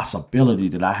a possibility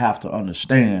that I have to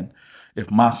understand. If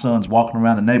my son's walking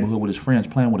around the neighborhood with his friends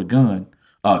playing with a gun,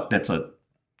 that's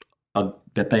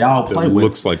that they all play with.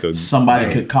 Looks like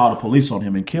somebody could call the police on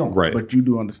him and kill him. Right. But you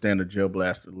do understand the jail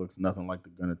blaster looks nothing like the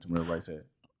gun that Tamir Rice had.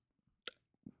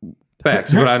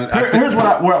 Facts. Here's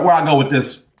where I go with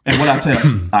this, and what I tell.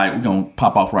 All right, we're gonna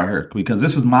pop off right here because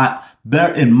this is in my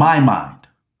mind.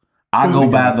 I go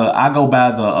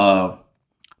by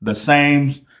the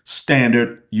same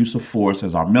standard use of force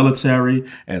as our military,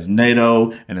 as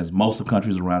NATO, and as most of the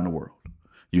countries around the world.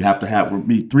 You have to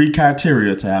meet 3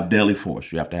 criteria to have deadly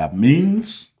force. You have to have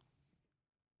means.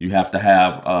 You have to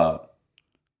have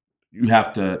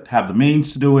the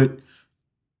means to do it.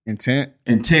 Intent,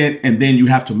 and then you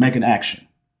have to make an action.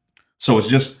 So it's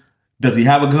just, does he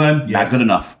have a gun? Yes. Not good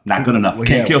enough. Not good enough. Well,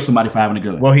 Can't kill somebody for having a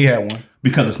gun. Well, he had one.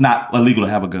 Because it's not illegal to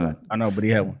have a gun. I know, but he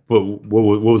had one. But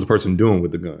what was the person doing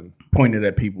with the gun? Pointed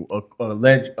at people.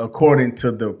 According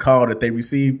to the call that they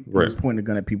received, he Right. was pointing the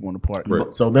gun at people in the park.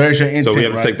 Right. So there's your intent. So we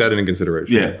have to right? take that into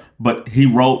consideration. Yeah. But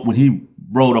when he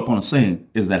rode up on the scene,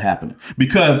 is that happening?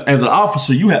 Because as an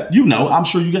officer, I'm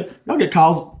sure y'all get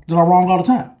calls that are wrong all the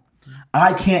time.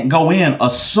 I can't go in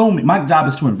assuming. My job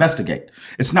is to investigate.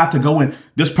 It's not to go in.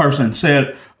 This person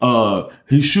said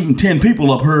he's shooting 10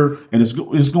 people up here, and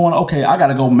it's going okay. I got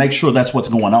to go make sure that's what's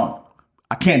going on.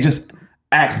 I can't just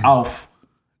act off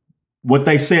what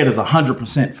they said is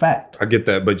 100% fact. I get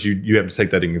that, but you have to take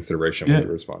that into consideration when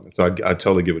you're responding. So I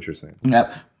totally get what you're saying.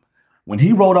 Yeah. When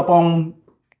he rode up on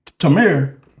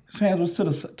Tamir, his hands was to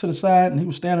the side, and he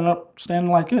was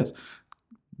standing like this.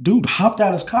 Dude hopped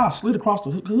out his car, slid across the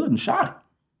hood, and shot him.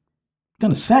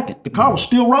 Within a second, the car was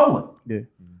still rolling. Yeah.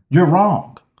 You're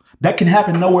wrong. That can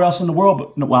happen nowhere else in the world.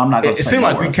 But I'm not going to say. It seemed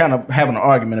like nowhere we kind of having an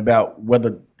argument about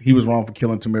whether he was wrong for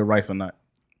killing Tamir Rice or not.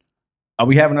 Are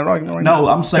we having that argument right now? No,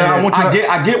 I'm saying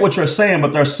I get what you're saying,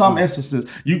 but there's some instances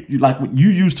you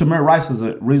use Tamir Rice as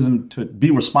a reason to be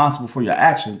responsible for your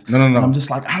actions. No. And I'm just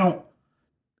like, I don't.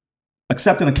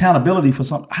 Accepting accountability for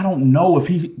something, I don't know if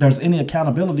there's any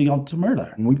accountability on Tamir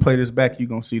there. When we play this back, you're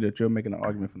gonna see that you're making an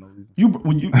argument for no reason.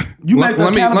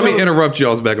 Let me interrupt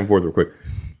y'all's back and forth real quick.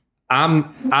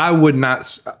 I would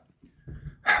not.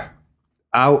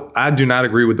 I do not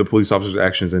agree with the police officer's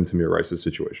actions in Tamir Rice's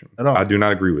situation At all. I do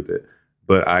not agree with it,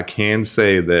 but I can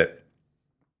say that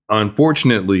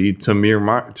unfortunately,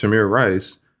 Tamir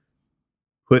Rice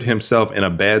put himself in a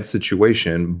bad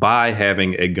situation by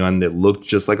having a gun that looked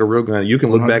just like a real gun. You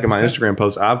can look 100%. Back at my Instagram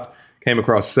posts. I've came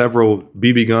across several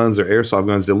BB guns or airsoft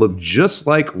guns that look just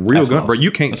like real guns, but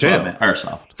you can't tell.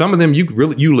 Airsoft. Some of them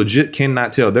you legit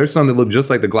cannot tell. There's some that look just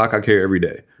like the Glock I carry every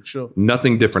day. For sure.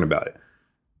 Nothing different about it.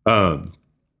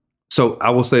 So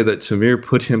I will say that Tamir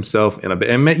put himself in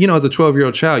and as a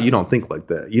 12-year-old child, you don't think like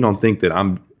that. You don't think that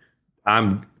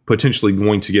I'm potentially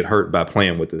going to get hurt by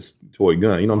playing with this toy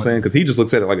gun. You know what I'm saying? Because he just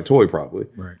looks at it like a toy, probably.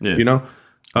 Right. Yeah.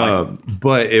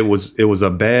 But it was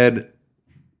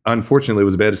unfortunately, it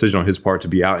was a bad decision on his part to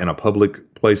be out in a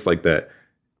public place like that.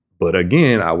 But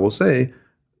again, I will say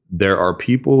there are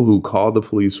people who call the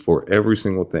police for every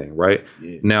single thing, right?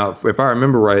 Yeah. Now, if I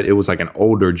remember right, it was like an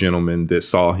older gentleman that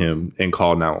saw him and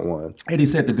called 911. And he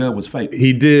said the gun was fake.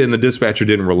 He did, and the dispatcher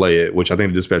didn't relay it, which I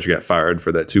think the dispatcher got fired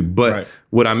for that too. But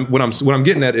what I'm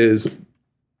getting at is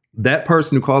that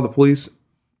person who called the police,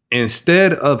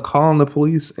 instead of calling the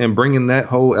police and bringing that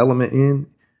whole element in,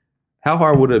 how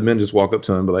hard would it have been to just walk up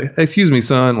to him and be like, hey, excuse me,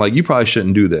 son, like you probably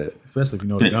shouldn't do that. Especially if you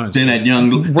know the guns. Then that young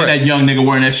nigga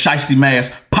wearing that shiesty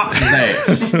mask pops his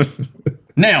ass.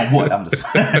 Now what? I'm just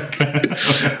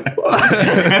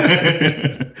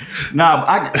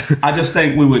I just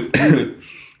think we would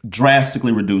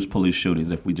drastically reduce police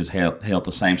shootings if we just held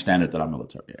the same standard that our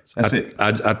military has. That's it.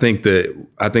 I think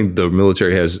the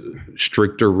military has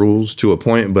stricter rules to a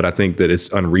point, but I think that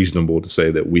it's unreasonable to say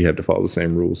that we have to follow the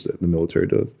same rules that the military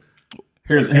does.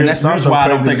 And that's also why I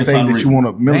don't think it's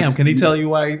unreasonable. Damn, can he tell you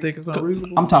why you think it's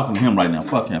unreasonable? I'm talking to him right now.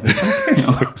 Fuck him. He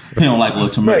don't like little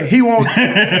tomato. He won't. Go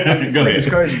ahead. It's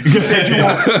crazy. You said you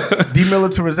want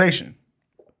demilitarization.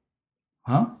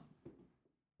 Huh?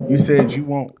 You said you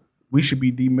want. We should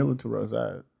be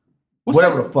demilitarized.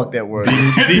 Whatever the fuck that word is.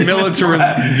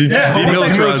 Demilitarized.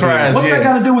 What's that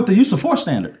got to do with the use of force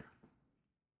standard?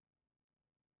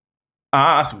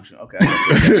 I see what you. Okay.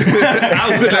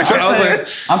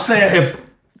 I'm saying if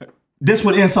this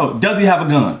would end, so does he have a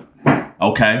gun?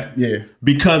 Okay. Yeah.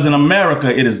 Because in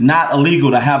America, it is not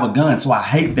illegal to have a gun, so I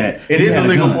hate that. It is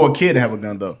illegal for a kid to have a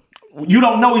gun, though. You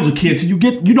don't know he's a kid till you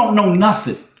don't know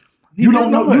nothing. You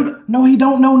don't know. No, he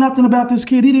don't know nothing about this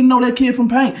kid. He didn't know that kid from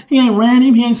paint. He ain't ran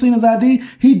him. He ain't seen his ID.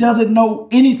 He doesn't know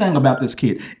anything about this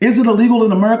kid. Is it illegal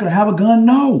in America to have a gun?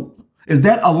 No. Is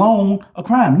that alone a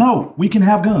crime? No. We can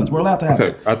have guns. We're allowed to have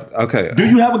guns. Okay. Do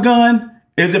you have a gun?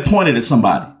 Is it pointed at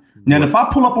somebody? Now, if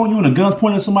I pull up on you and a gun's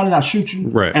pointed at somebody and I shoot you,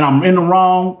 right, and I'm in the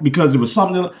wrong because it was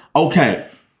something, okay,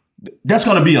 that's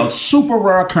going to be a super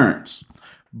rare occurrence.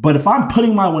 But if I'm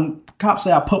when cops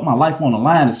say I put my life on the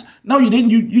line, it's no, you didn't.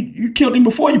 You killed him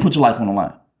before you put your life on the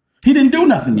line. He didn't do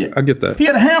nothing yet. I get that. He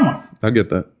had a hammer. I get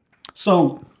that.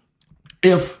 So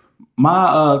if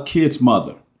my kid's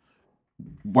mother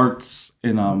worked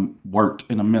in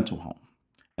a mental home,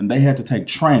 and they had to take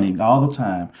training all the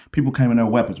time. People came in their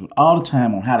weapons with all the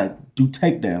time on how to do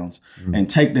takedowns and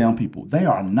take down people. They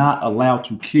are not allowed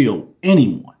to kill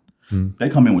anyone. They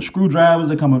come in with screwdrivers.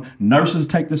 They come in. Nurses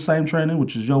take the same training,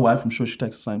 which is your wife. I'm sure she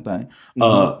takes the same thing.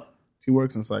 She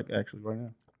works in psych actually right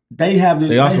now. They have this.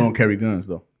 They also don't carry guns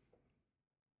though.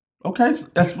 Okay,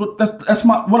 that's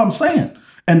what I'm saying.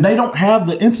 And they don't have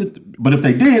the incident. But if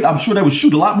they did, I'm sure they would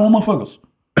shoot a lot more motherfuckers.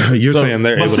 You're saying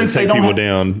they're able to take people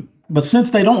down. But since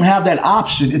they don't have that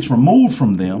option, it's removed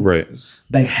from them. Right.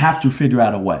 They have to figure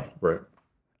out a way. Right.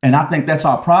 And I think that's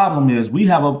our problem is we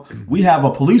have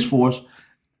a police force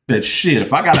that shit.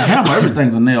 If I got a hammer,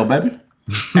 everything's a nail, baby.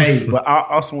 Hey, but I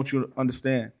also want you to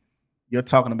understand, you're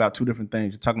talking about two different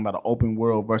things. You're talking about an open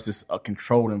world versus a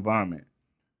controlled environment.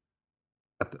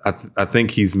 I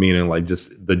think he's meaning like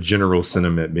just the general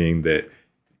sentiment being that,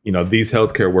 you know, these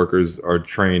healthcare workers are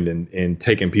trained in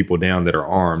taking people down that are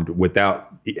armed without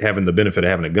having the benefit of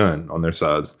having a gun on their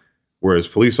sides, whereas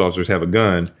police officers have a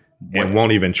gun and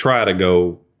won't even try to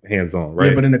go hands on, right?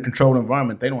 Yeah, but in a controlled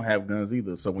environment, they don't have guns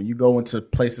either. So when you go into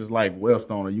places like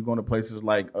Wellstone or you go to places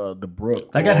like the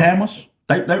Brook, they got hammers.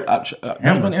 There's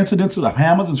been incidents of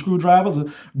hammers and screwdrivers.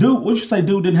 Dude, what'd you say?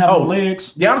 Dude didn't have no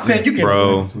legs. Yeah, I'm saying you can.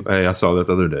 Bro, hey, I saw that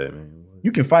the other day, man.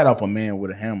 You can fight off a man with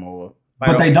a hammer,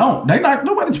 but they don't.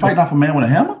 Nobody's fighting off a man with a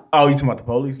hammer. Oh, you talking about the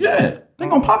police? Yeah, they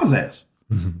gonna pop his ass.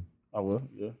 I will.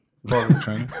 Yeah. That's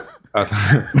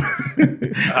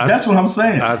what I'm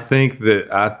saying. I think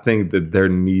that there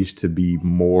needs to be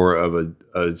more of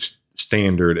a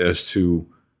standard as to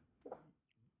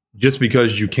just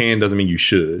because you can doesn't mean you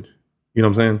should. You know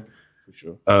what I'm saying? For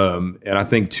sure. And I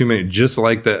think too many, just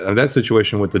like that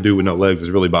situation with the dude with no legs is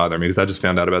really bothering me because I just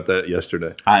found out about that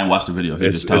yesterday. I didn't watch the video.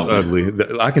 It's ugly.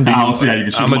 I don't see how you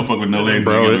can shoot a motherfucker with no legs.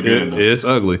 Bro, it's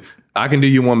ugly. I can do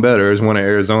you one better. There's one in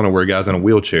Arizona where a guy's in a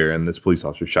wheelchair and this police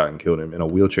officer shot and killed him in a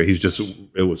wheelchair.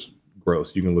 It was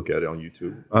gross. You can look at it on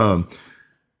YouTube.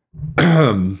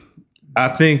 I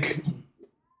think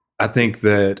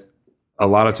that a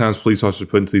lot of times police officers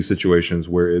put into these situations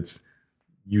where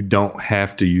you don't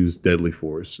have to use deadly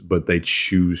force, but they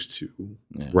choose to,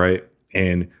 right?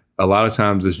 And a lot of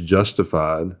times it's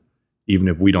justified, even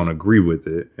if we don't agree with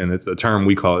it. And it's a term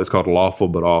it's called lawful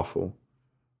but awful.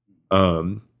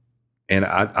 And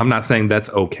I'm not saying that's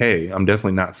okay. I'm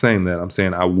definitely not saying that. I'm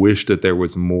saying I wish that there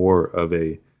was more of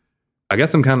a I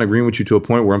guess I'm kind of agreeing with you to a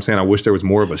point where I'm saying I wish there was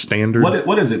more of a standard.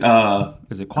 What is it?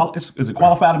 Is it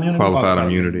qualified immunity? Qualified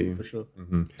immunity. For sure.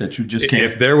 That you just can't.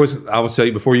 If there was, I will tell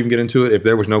you before you even get into it, if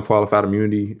there was no qualified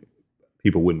immunity,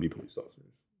 people wouldn't be police officers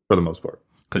for the most part.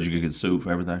 Because you could get sued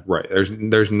for everything. Right.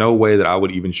 There's no way that I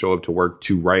would even show up to work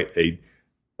to write a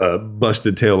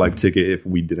busted taillight ticket if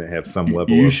we didn't have some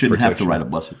level You of shouldn't protection. have to write a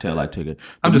busted taillight ticket.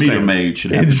 I'm The just meter saying. maid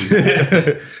should have to do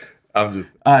that. I'm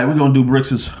just. All right, we're going to do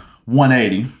Bricks'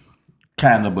 180,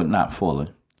 kind of, but not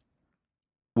fully.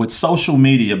 With social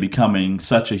media becoming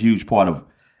such a huge part of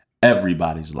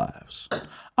everybody's lives,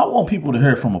 I want people to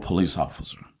hear from a police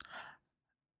officer,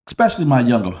 especially my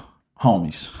younger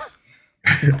homies.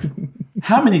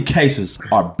 How many cases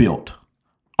are built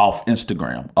off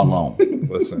Instagram alone?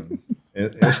 Listen,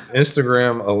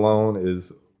 Instagram alone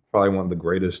is probably one of the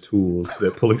greatest tools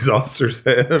that police officers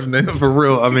have. Now, for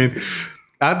real. I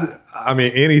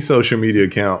mean, any social media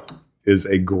account is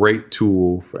a great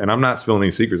tool, and I'm not spilling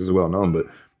any secrets, as well known, but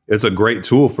it's a great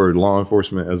tool for law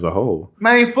enforcement as a whole.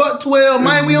 Man, fuck 12,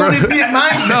 man. We only bit,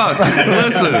 man. No,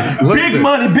 listen. Big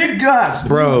money, big guns.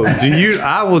 Bro,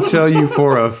 I will tell you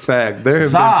for a fact, there have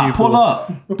Zah, been people, pull up.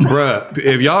 bruh,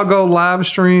 if y'all go live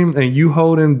stream and you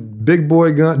holding big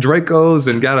boy gun Dracos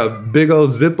and got a big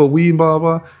old zip of weed, blah,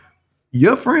 blah,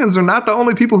 your friends are not the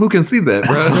only people who can see that,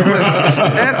 bro.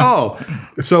 At all.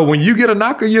 So when you get a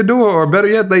knock on your door, or better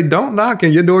yet, they don't knock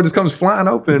and your door just comes flying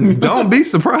open, don't be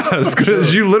surprised,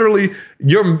 because you literally,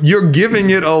 you're giving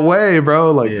it away,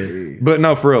 bro. Like, but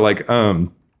no, for real, like,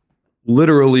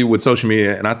 literally with social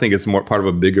media, and I think it's more part of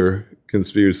a bigger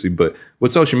conspiracy, but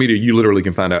with social media, you literally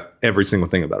can find out every single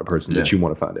thing about a person that you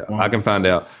want to find out. 100%. I can find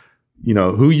out,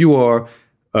 who you are,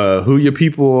 who your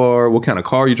people are, what kind of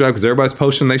car you drive, because everybody's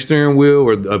posting their steering wheel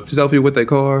or a selfie with their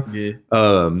car. Yeah.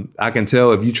 I can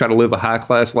tell if you try to live a high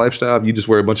class lifestyle, you just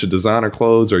wear a bunch of designer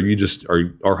clothes, or you just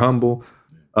are humble.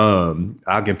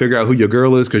 I can figure out who your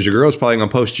girl is, because your girl's probably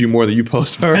gonna post you more than you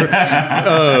post her.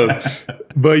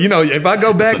 But if I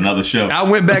go back, That's another show. I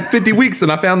went back 50 weeks and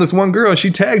I found this one girl and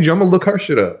she tagged you. I'm gonna look her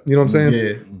shit up. You know what I'm saying?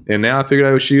 Yeah. And now I figured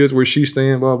out who she is, where she's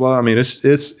staying, blah blah. I mean,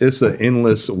 it's an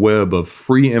endless web of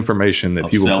free information that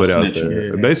people put out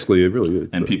there. Yeah. Basically, it really is.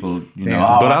 And people, but I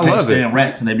I can't love it. stand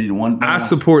rats, and they be the one. I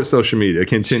support social media.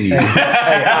 Continue. That's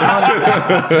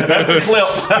a clip.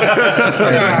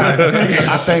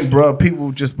 I think, bro,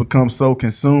 people just become so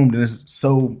consumed, and it's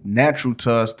so natural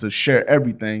to us to share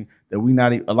everything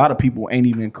that a lot of people ain't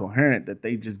even coherent, that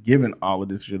they just giving all of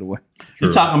this shit away.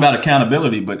 You're talking about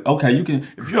accountability, but okay, you can.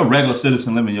 If you're a regular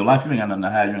citizen living your life, you ain't got nothing to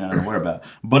hide. You ain't got nothing to worry about.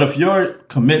 But if you're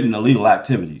committing illegal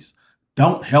activities,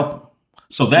 don't help them.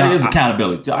 So that is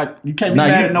accountability. You can't be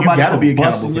mad at nobody gotta for be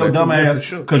accountable busting for your that dumb too, yeah, ass for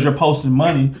sure. because you're posting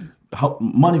money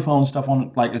phone stuff on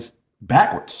it, like it's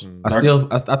backwards.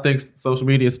 I think social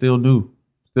media is still new,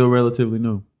 still relatively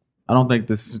new. I don't think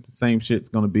the same shit's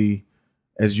gonna be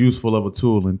as useful of a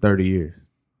tool in 30 years.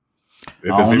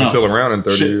 If it's even still around in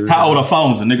 30 years. How old are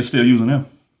phones and niggas still using them?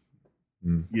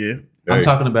 Yeah. I'm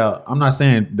talking about, I'm not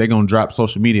saying they're going to drop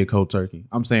social media cold turkey.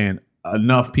 I'm saying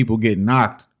enough people get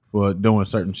knocked for doing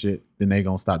certain shit, then they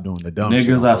going to stop doing the dumb shit.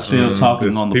 Niggas are still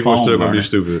talking on the People phone. are still going to be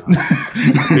stupid.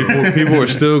 people are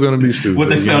still going to be stupid. What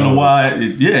they say on the wire,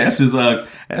 yeah,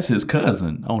 that's his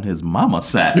cousin on his mama's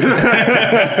side.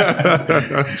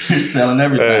 Telling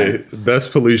everything. Hey,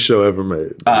 best police show ever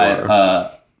made. All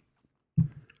right.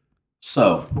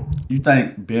 So, you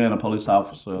think being a police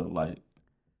officer like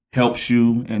helps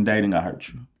you in dating or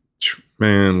hurts you?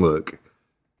 Man, look.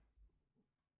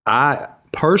 I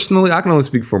personally, I can only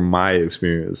speak from my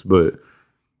experience, but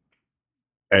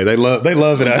hey, they love it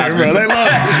out here, bro. They love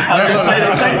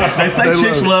it. They say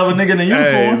chicks love a nigga in a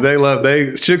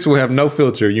uniform. Chicks will have no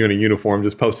filter. You in a uniform,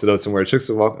 just posted up somewhere. Chicks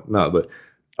will walk. No, but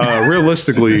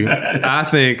realistically, I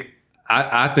think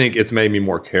it's made me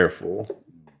more careful.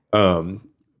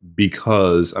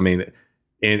 Because I mean,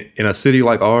 in a city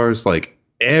like ours, like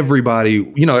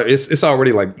everybody, it's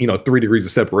already like 3 degrees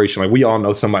of separation. Like we all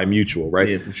know somebody mutual, right?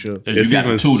 Yeah, for sure. You got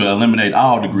the two to eliminate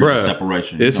all degrees of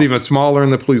separation. It's even smaller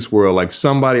in the police world. Like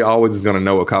somebody always is going to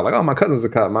know a cop. Like, oh, my cousin's a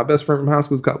cop. My best friend from high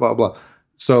school is a cop. Blah blah.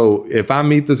 So if I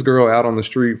meet this girl out on the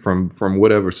street from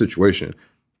whatever situation,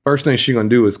 first thing she's gonna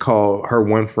do is call her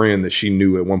one friend that she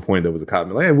knew at one point that was a cop.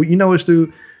 And like, hey, you know this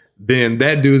dude? Then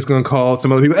that dude's gonna call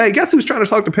some other people. Hey, guess who's trying to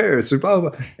talk to Paris? Or blah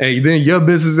blah. And then your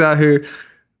business out here.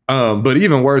 But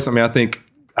even worse, I mean, I think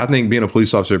being a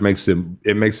police officer makes it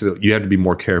you have to be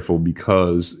more careful,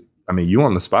 because I mean, you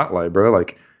on the spotlight, bro.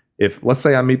 Like if let's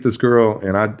say I meet this girl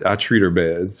and I treat her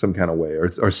bad some kind of way,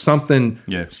 or something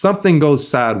goes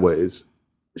sideways,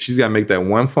 she's got to make that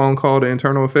one phone call to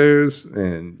internal affairs,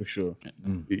 and For sure.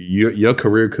 your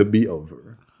career could be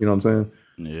over. You know what I'm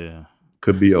saying? Yeah.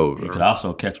 Could be over. You could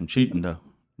also catch them cheating, though.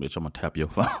 Bitch, I'm going to tap your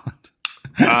phone.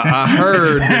 I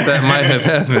heard that might have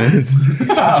happened.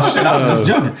 Oh, shit, I was just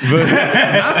joking. But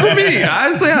not for me.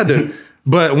 Honestly, I do.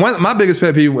 But my biggest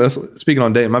pet peeve, speaking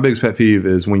on dating, my biggest pet peeve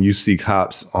is when you see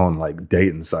cops on like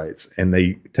dating sites and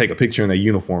they take a picture in their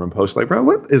uniform and post like, bro,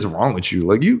 what is wrong with you?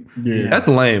 Like that's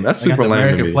lame. That's super lame.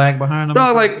 American to me. flag behind them.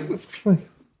 No, like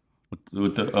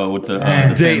With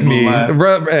the date me,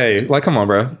 bro. Hey, like come on,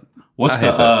 bro. What's it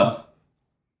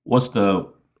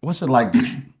like?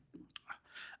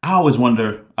 I always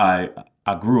wonder. I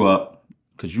grew up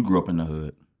because you grew up in the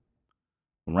hood,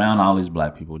 around all these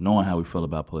black people, knowing how we feel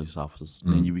about police officers.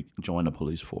 Then you join the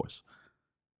police force.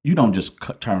 You don't just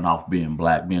turn off being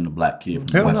black, being the black kid from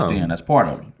the West End. That's part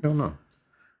of it. Hell no.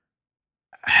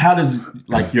 How does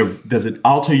does it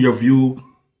alter your view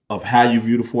of how you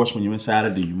view the force when you're inside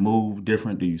it? Do you move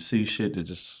different? Do you see shit that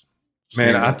just?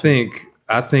 Man, I think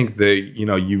that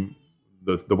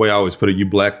the way I always put it, you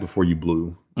black before you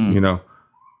blue. You know.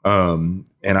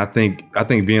 And I think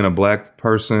being a black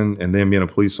person and then being a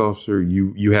police officer,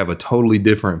 you have a totally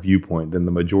different viewpoint than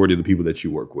the majority of the people that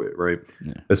you work with, right?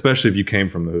 Yeah. Especially if you came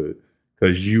from the hood,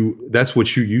 because that's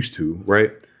what you used to,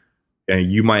 right?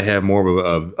 And you might have more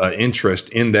of an interest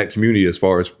in that community as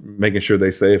far as making sure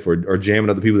they're safe or jamming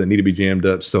other people that need to be jammed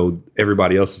up so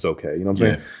everybody else is okay. You know what I'm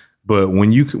saying? But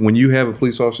when you have a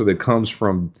police officer that comes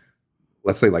from,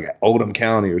 let's say like Oldham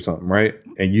County or something, right?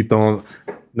 And you throw them.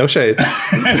 No shade.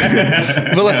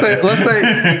 But let's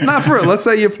say, not for real. Let's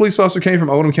say your police officer came from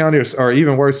Oldham County or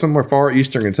even worse, somewhere far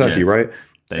eastern Kentucky, right?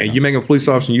 And you make a police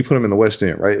officer and you put them in the West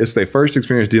End, right? It's their first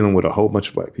experience dealing with a whole bunch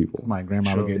of black people. My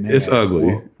grandma getting It's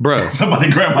ugly, bro.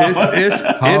 Somebody grandma.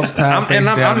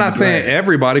 I'm not saying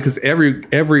everybody, because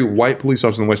every white police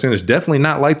officer in the West End is definitely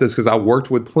not like this, because I worked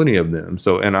with plenty of them.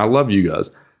 So, and I love you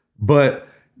guys, but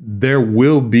there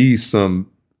will be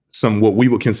some what we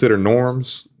would consider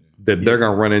norms that they're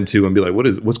gonna run into and be like,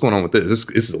 what's going on with this?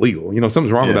 This is illegal.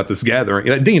 Something's wrong about this gathering.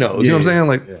 Like Dino's, you know what I'm saying?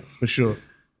 Like, for sure.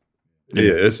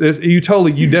 Yeah, it's you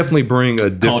definitely bring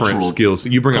a different skill. So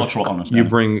you bring cultural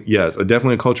understanding.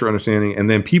 Definitely a cultural understanding. And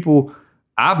then people,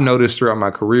 I've noticed throughout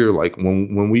my career, like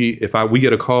when we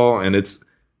get a call and it's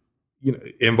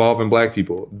involving black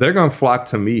people, they're gonna flock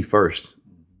to me first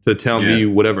to tell me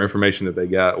whatever information that they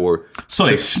got, or so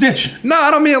they snitch. No, I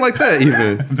don't mean it like that.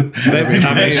 Even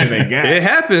information they got, it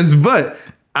happens, but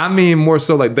I mean more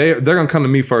so like they're gonna come to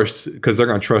me first because they're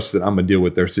gonna trust that I'm gonna deal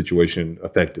with their situation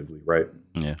effectively, right?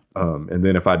 Yeah. And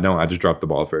then if I don't, I just drop the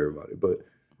ball for everybody. But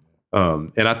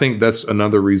and I think that's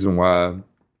another reason why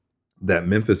that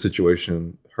Memphis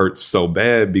situation hurts so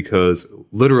bad, because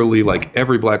literally, like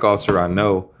every black officer I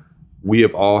know, we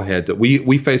have all had to,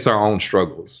 we face our own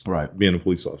struggles, right? Being a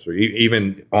police officer,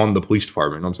 even on the police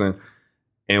department, you know what I'm saying?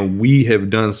 And we have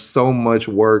done so much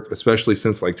work, especially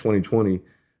since like 2020,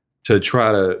 to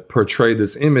try to portray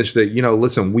this image that,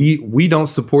 listen, we don't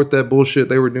support that bullshit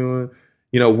they were doing.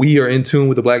 We are in tune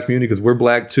with the black community because we're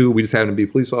black too. We just happen to be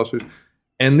police officers.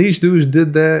 And these dudes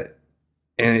did that,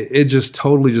 and it just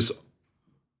totally just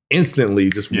instantly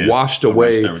just washed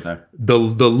away the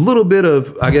little bit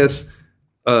of, I guess,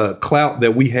 clout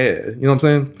that we had. You know what I'm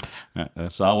saying?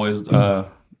 That's always a part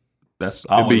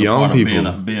of being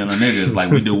a nigga. It's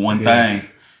like we do one thing,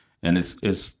 and it's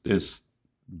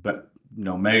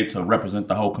made to represent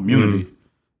the whole community.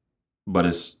 But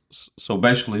it's so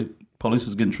basically police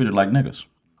is getting treated like niggas.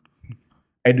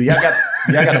 Hey, do y'all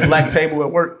got a black table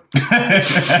at work?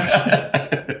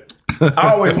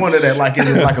 I always wonder that. Like, is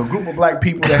it like a group of black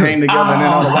people that hang together and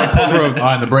then all the white police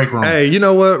in the break room? Hey, you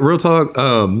know what? Real talk.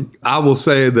 I will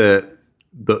say that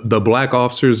the black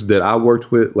officers that I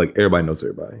worked with, like everybody knows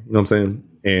everybody. You know what I'm saying?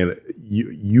 And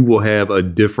you will have a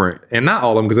different, and not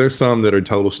all of them, because there's some that are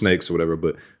total snakes or whatever.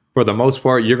 But for the most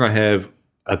part, you're gonna have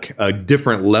a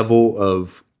different level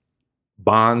of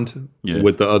bond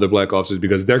with the other black officers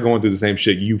because they're going through the same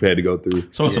shit you've had to go through.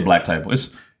 So it's a black table.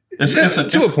 It's a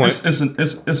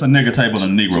nigga table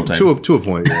and a Negro table. To a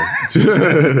point,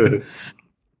 yeah.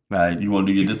 All right, you want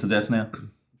to do your this or that now?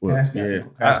 Well, I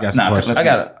got some questions. I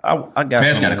got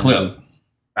a clip.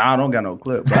 I don't got no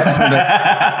clip, but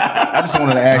I just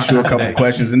wanted to ask you a couple of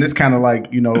questions, and this kind of like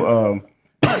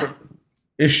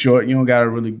it's short. You don't got to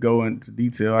really go into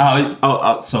detail.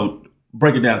 So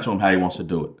break it down to him how he wants to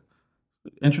do it.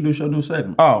 Introduce your new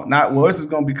segment. This is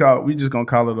gonna be called. We just gonna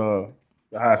call it the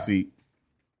hot seat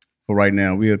for right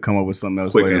now. We'll come up with something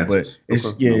else Quick later, answers.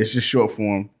 but it's just short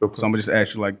form. Okay. So I'm gonna just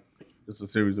ask you like just a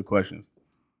series of questions.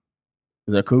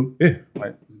 Is that cool? Yeah.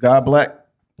 Like, God black?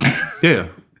 Yeah.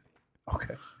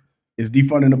 Okay. Is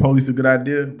defunding the police a good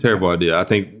idea? Terrible idea. I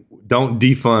think don't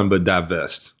defund but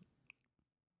divest.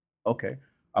 Okay.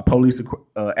 Are police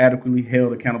adequately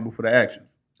held accountable for their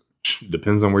actions?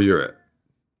 Depends on where you're at.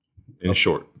 In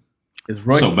short.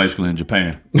 So basically in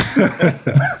Japan.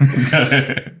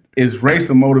 Is race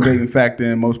a motivating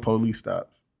factor in most police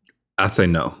stops? I say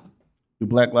no. Do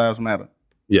Black Lives Matter?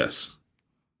 Yes.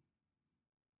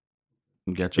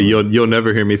 Gotcha. You'll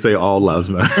never hear me say all lives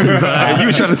matter. You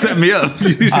were trying to set me up. All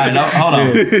right, no, hold on.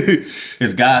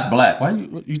 Is God black? Why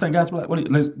you think God's black?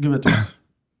 Let's give it to him.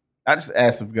 I just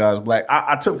asked if God's black.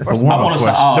 I took That's a warm-up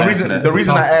question. The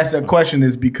reason I asked that question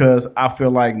is because I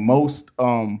feel like most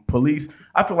police.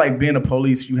 I feel like being a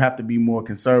police, you have to be more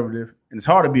conservative, and it's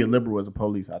hard to be a liberal as a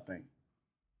police. I think.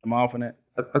 Am I off on that?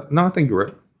 No, I think you're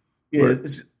right. Yeah,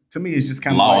 it's to me, it's just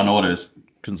kind of law and order is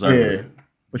conservative. Yeah,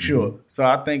 for sure. So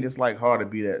I think it's like hard to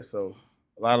be that. So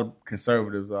a lot of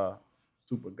conservatives are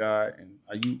super God, and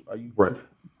are you right?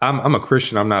 I'm a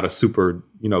Christian. I'm not a super,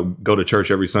 go to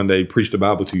church every Sunday, preach the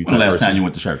Bible to you. When the last time you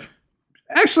went to church?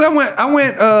 Actually, I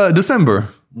went December.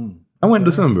 I went in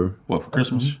December. What, for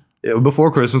Christmas? Yeah,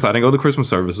 before Christmas. I didn't go to Christmas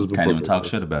services before Can't even Christmas.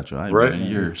 talk shit about you. I ain't Right. been in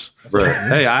years. Right.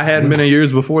 Hey, I hadn't been in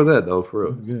years before that, though,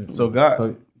 for real. So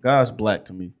God's black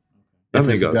to me. I If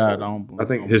think it's God's God, I black. don't. I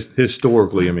think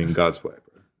historically, God's black.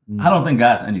 I don't think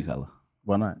God's any color.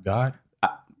 Why not? God?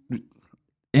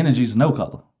 Energy's no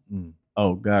color.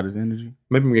 Oh, God is energy.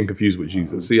 Maybe I'm getting confused with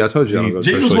Jesus. See, I told you I don't go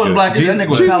to church Jesus like wasn't that. black. That nigga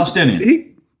was Palestinian.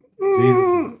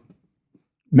 Jesus.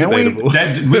 Man, Debatable.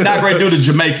 We're not going to do the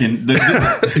Jamaican,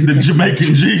 the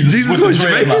Jamaican Jesus with the was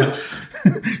Jamaican. dreadlocks.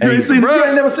 You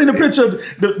ain't never seen a picture of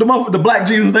the black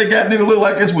Jesus they got. Nigga look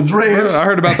like this with dreads. I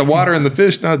heard about the water and the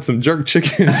fish, not some jerk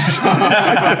chicken.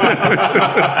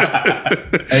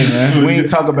 Hey man, we ain't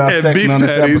talk about And sex beef on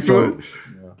this patties, episode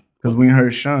because we ain't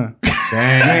heard Sean.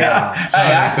 Damn.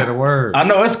 I said a word. I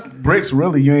know it's bricks.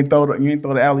 Really, you ain't throw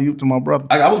the alley oop to my brother.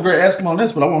 I was great asking him on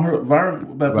this, but I want to hear Vern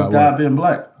about this guy being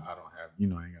black. I don't have, I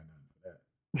ain't got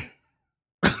nothing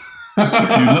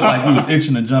for You look like you was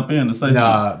itching to jump in to say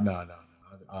something. No.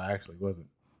 I actually wasn't.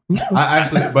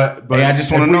 But Hey, I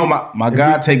just want to know my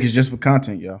God take is just for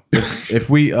content, y'all. if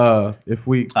we are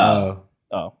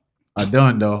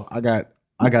done though, I got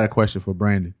a question for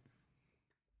Brandon.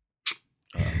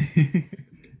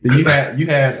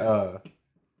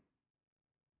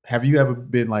 Have you ever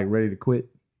been like ready to quit?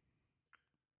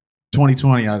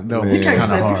 2020, I know You it's kind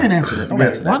can't of hard. answer that. Don't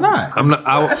answer that. Why not? I'm not.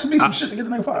 That's me some shit to get the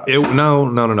nigga fired. No.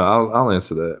 I'll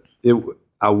answer that.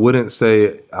 I wouldn't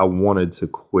say I wanted to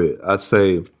quit. I'd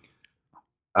say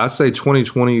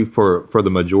 2020 for the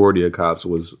majority of cops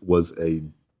was a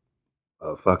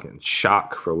fucking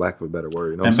shock, for lack of a better word.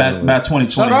 You know what I'm saying? Back 2020,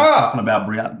 Shut up. talking about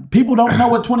Breonna. People don't know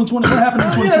what 2020. What happened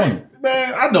in 2020?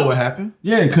 Man, I know what happened.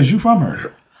 Yeah, because you from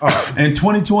her. And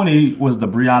 2020 was the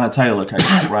Breonna Taylor case,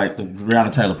 right? The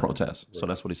Breonna Taylor protest. So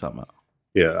that's what he's talking about.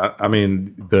 Yeah, I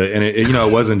mean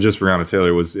it wasn't just Breonna Taylor.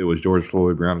 It was George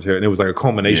Floyd, Breonna Taylor, and it was like a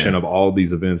culmination of all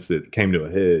these events that came to a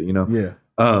head. Yeah.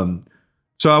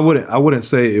 So I wouldn't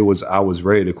say I was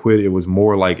ready to quit. It was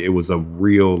more like it was a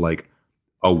real like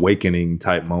awakening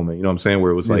type moment. You know what I'm saying?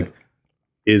 Where it was like,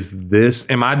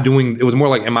 am I doing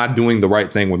the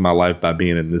right thing with my life by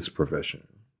being in this profession?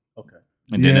 Okay.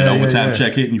 And then that overtime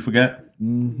check hit and you forgot?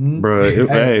 Mm-hmm. Bro,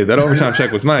 hey, that overtime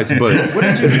check was nice, but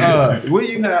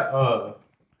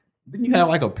Didn't you have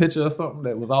like a picture or something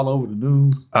that was all over the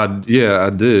news? I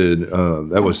did.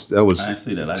 That was I didn't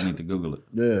see that. I need to Google it.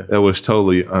 Yeah. that was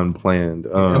totally unplanned.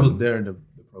 That was during the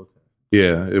protest.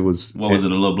 Yeah, it was. What was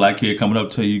it? A little black kid coming up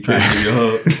to you trying to give you a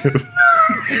hug?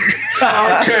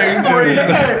 I can't breathe.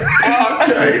 I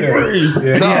can't breathe.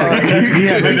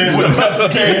 With a Pepsi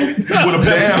can.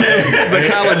 The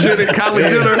Kylie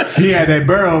Jenner. He had that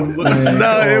barrel.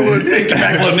 No, it was. Get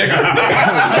back, little nigga.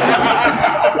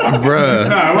 Bruh.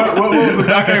 What was it?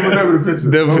 I can't remember the picture.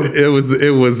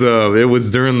 It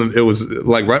was during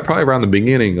probably around the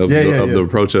beginning of the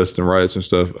protests and riots and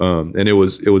stuff. And it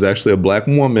was actually a black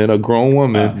woman, a grown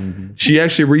woman. She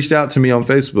actually reached out to me on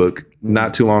Facebook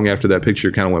not too long after that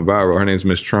picture kind of went viral. Her name's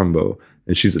Miss Trumbo,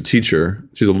 and she's a teacher.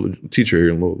 She's a teacher here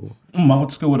in Louisville. I went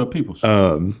to school with her peoples.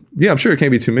 Yeah, I'm sure it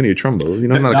can't be too many of Trumbo. You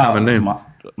know, not a common name.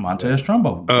 Montez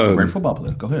Trumbo, great football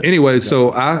player. Go ahead. Anyway,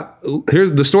 so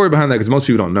here's the story behind that, because most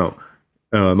people don't know.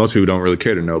 Most people don't really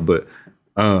care to know. But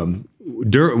when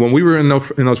we were in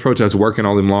those protests, working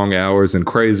all them long hours and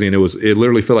crazy, and it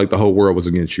literally felt like the whole world was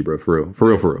against you, bro. For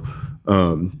real.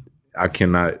 I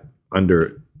cannot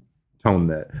undertone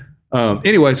that.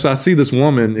 Anyway, so I see this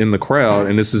woman in the crowd,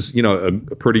 and this is a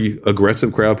pretty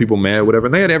aggressive crowd, people mad, whatever,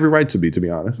 and they had every right to be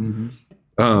honest.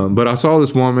 But I saw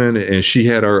this woman, and she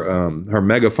had her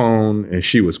megaphone, and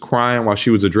she was crying while she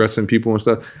was addressing people and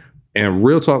stuff. And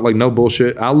real talk, like no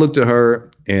bullshit. I looked at her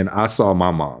and I saw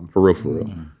my mom for real.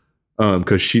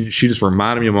 Because she just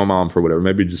reminded me of my mom for whatever.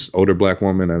 Maybe just older black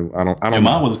woman. And I don't. Your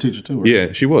mom was a teacher too, right?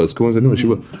 Yeah, she was. Coincidentally, she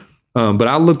was. But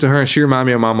I looked at her and she reminded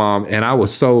me of my mom, and I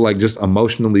was so like just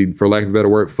emotionally, for lack of a better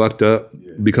word, fucked up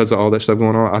because of all that stuff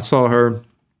going on. I saw her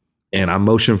and I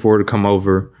motioned for her to come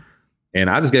over, and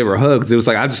I just gave her a hug because it was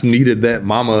like I just needed that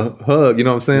mama hug. You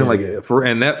know what I'm saying? Like for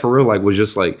real, like was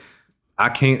just like I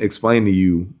can't explain to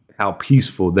you how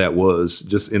peaceful that was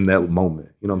just in that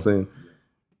moment. You know what I'm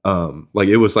saying? Like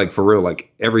it was like for real,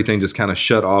 like everything just kind of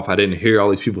shut off. I didn't hear all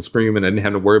these people screaming. I didn't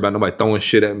have to worry about nobody throwing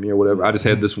shit at me or whatever. I just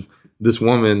had this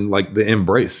woman, like the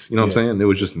embrace, you know what I'm saying? It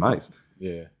was just nice.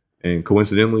 Yeah. And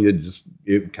coincidentally,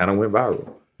 it kind of went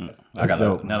viral. I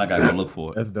gotta go look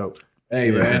for it. That's dope. Hey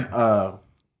man,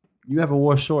 you ever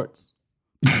wore shorts?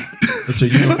 With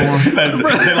your uniform?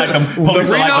 They're like the police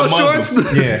The are Reno like the Muslims.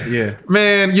 shorts? Yeah.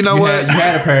 Man, you know what? You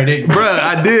had a pair, didn't you? Bruh,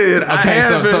 I did. Okay,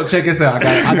 so check this out.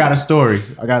 I got a story.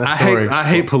 I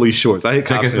hate police shorts. I hate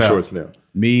cops in shorts now.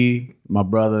 Me, my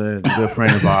brother, and a good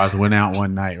friend of ours went out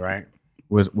one night, right?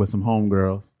 With some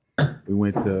homegirls. We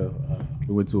went to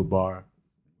a bar,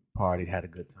 partied, had a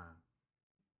good time.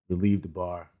 We leave the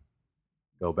bar,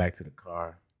 go back to the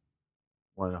car.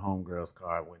 One of the homegirls'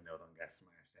 car window done got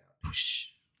smashed out. Whoosh.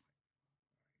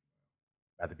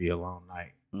 Got to be a long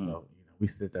night. So, we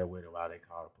sit there with it while they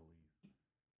call the police.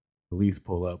 Police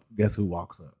pull up. Guess who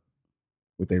walks up?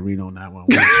 With their Reno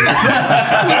 911.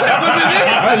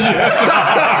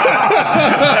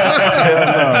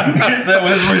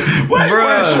 Why you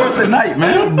wearing shorts at night,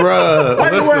 man? Bruh.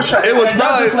 Why you wearing shorts? It was I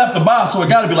probably, just left the bar, so it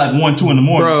got to be like 1, 2 in the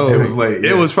morning. bro, It was late,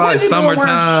 It was probably Why you doing wearing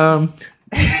summertime.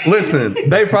 Listen,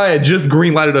 they probably had just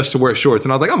green lighted us to wear shorts,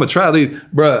 and I was like, I'm gonna try these,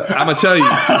 bruh. I'm gonna tell you,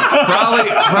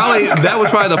 probably that was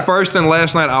probably the first and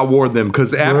last night I wore them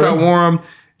because after I wore them,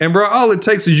 and bro, all it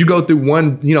takes is you go through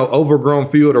one, overgrown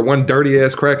field or one dirty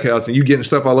ass crack house, and you getting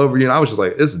stuff all over you. And I was just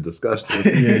like, this is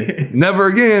disgusting. Never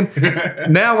again.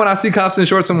 Now when I see cops in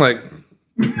shorts, I'm like,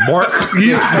 Mark, rookie,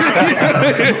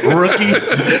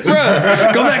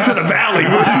 bruh, go back to the valley,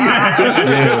 rookie.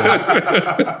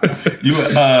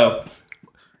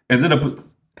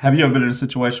 Have you ever been in a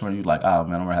situation where you're like, oh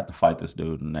man, I'm gonna have to fight this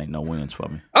dude and ain't no wins for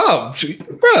me? Oh,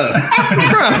 bruh.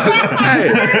 Hey,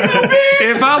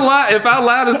 if I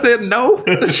lied and said no,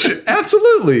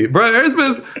 absolutely, bro. There's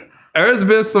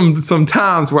been some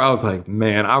times where I was like,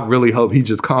 man, I really hope he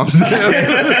just calms down.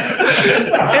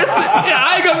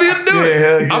 I ain't gonna be able to do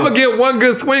it. I'm gonna get one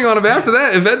good swing on him after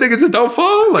that. If that nigga just don't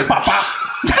fall, like,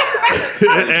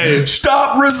 hey,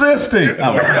 stop resisting.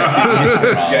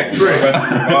 Yeah, keep the rest of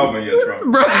the involvement in your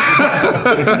trunk.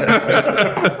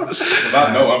 I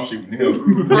know I'm shooting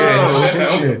him.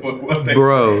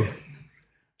 Bro.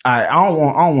 I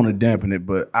don't want to dampen it,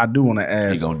 but I do want to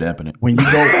ask. He gonna dampen it. When you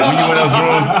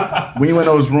in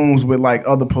those rooms with like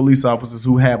other police officers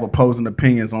who have opposing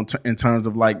opinions in terms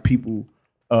of like people,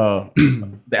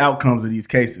 the outcomes of these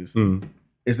cases,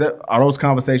 are those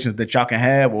conversations that y'all can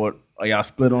have, or are y'all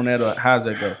split on that, or how's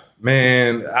that go?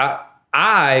 Man,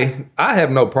 I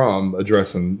have no problem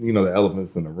addressing the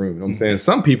elephants in the room. You know what I'm saying?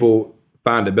 Some people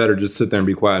find it better just sit there and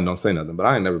be quiet and don't say nothing, but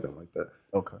I ain't never been like that.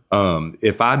 Okay.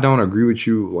 If I don't agree with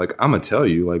you, like I'm gonna tell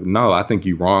you, like, no, I think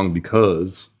you're wrong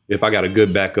because if I got a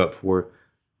good backup for it.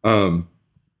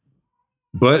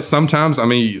 But sometimes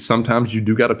you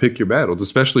do got to pick your battles,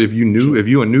 especially if you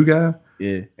a new guy,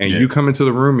 and you come into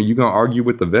the room and you gonna argue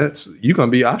with the vets, you gonna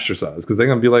be ostracized because they're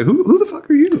gonna be like, who the fuck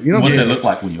are you? You know what's it look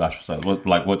like when you ostracize? What?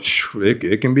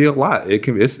 It can be a lot.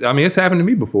 It's happened to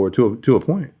me before to a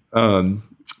point.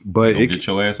 But get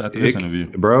your ass after this interview,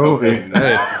 bro. Hey,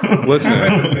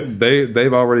 listen,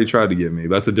 they've already tried to get me.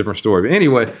 That's a different story. But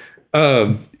anyway,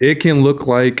 it can look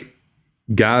like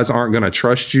guys aren't going to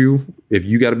trust you if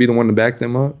you got to be the one to back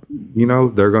them up.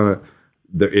 They're gonna.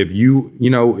 If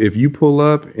you pull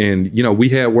up and we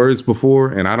had words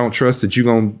before, and I don't trust that you're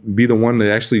gonna be the one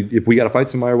that actually, if we got to fight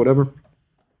somebody or whatever,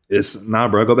 it's nah,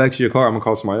 bro. Go back to your car. I'm gonna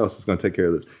call somebody else that's gonna take care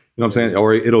of this. You know what I'm saying?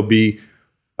 Or it'll be.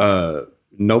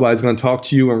 Nobody's going to talk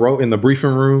to you in the briefing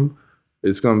room.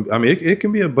 It's going to, it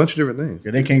can be a bunch of different things.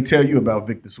 Yeah, they can't tell you about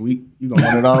Victor Sweet. You going to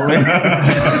want it all in.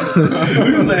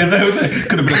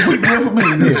 Could have been a sweet deal for me.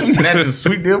 That's a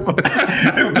sweet deal for me.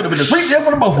 It could have been a sweet deal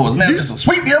for the both of us. Now it's just a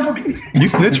sweet deal for me. You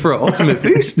snitch for an ultimate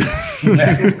feast.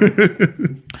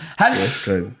 That's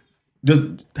crazy.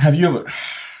 Have you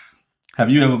Have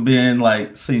you ever been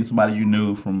like seen somebody you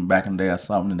knew from back in the day or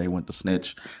something, and they went to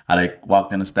snitch? How they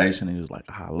walked in the station and he was like,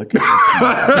 look at this.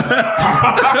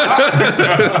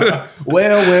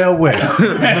 Well.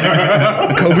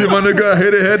 Kobe, my nigga, I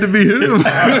hate it had to be him.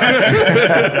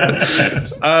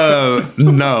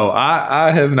 No, I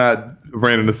have not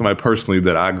ran into somebody personally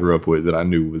that I grew up with that I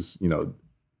knew was,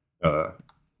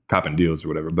 copping deals or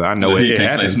whatever. But I know it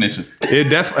happens. It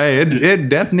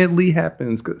definitely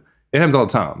happens. It happens all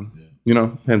the time. It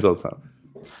happens all the time.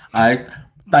 I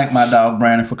thank my dog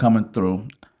Brandon for coming through.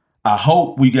 I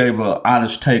hope we gave an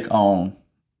honest take on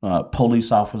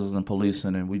police officers and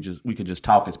policing, and we could just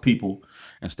talk as people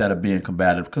instead of being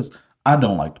combative. Because I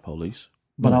don't like the police,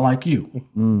 but I like you.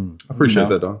 I appreciate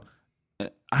that, dog.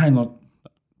 I ain't gonna.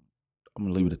 I'm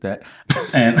gonna leave it at that.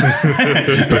 And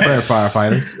Prefer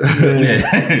firefighters.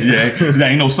 yeah. There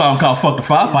ain't no song called "Fuck the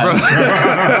Firefighters."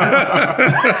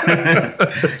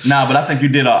 Nah, but I think you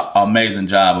did an amazing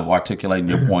job of articulating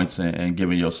your points and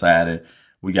giving your side, and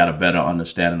we got a better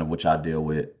understanding of what y'all deal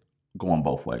with going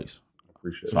both ways.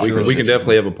 Appreciate it. We can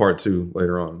definitely have a part 2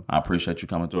 later on. I appreciate you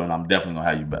coming through, and I'm definitely gonna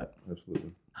have you back.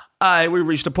 Absolutely. All right, we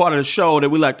reached the part of the show that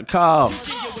we like to call.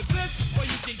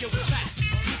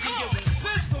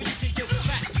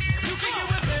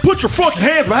 Put your fucking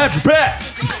hands behind your back.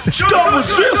 Stop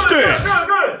resisting.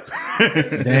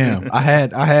 Damn, I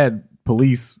had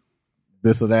police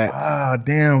this or that. Ah,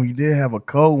 damn, you did have a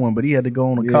cold one, but he had to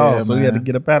go on a call, so he had to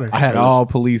get up out of here. I had all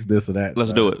police this or that.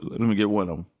 Let's do it. Let me get one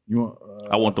of them. You want?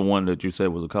 I want the one that you said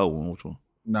was a cold one. Which one?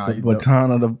 Nah, The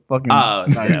baton of the fucking.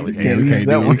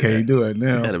 we can't do it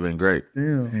now. That'd have been great.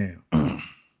 Damn. All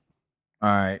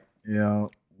right,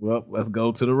 well, let's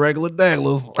go to the regular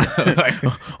danglers.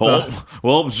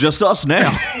 Well, it's just us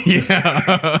now.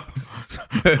 Yeah,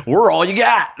 We're all you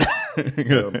got.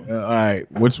 all right.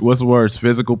 What's worse,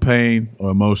 physical pain or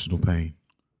emotional pain?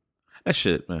 That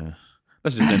shit, man.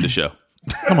 Let's just end the show.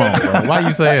 Come on, bro. Why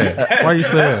you say that?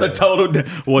 That's a total.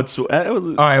 All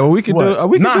right, well, we can do.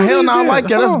 We can Nah, do hell these no, I then. like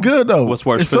that. That's good though. What's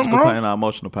worse, Is something physical wrong? pain or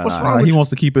emotional pain? What's All wrong? right. He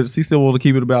wants to keep it. He still wants to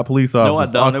keep it about police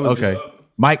officers. I don't. It was Okay, just-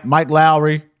 Mike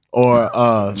Lowry or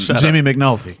Jimmy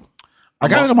McNulty. I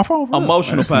got it on my phone. For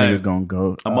Emotional This pain. nigga gonna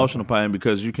go. Emotional pain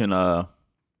because you can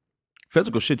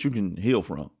physical shit you can heal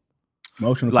from.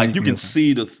 Emotional Like pain, you can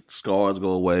see the scars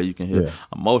go away. You can heal. Yeah.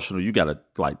 Emotional, you gotta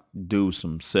like do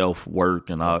some self work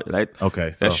and all that.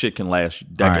 Okay, so That shit can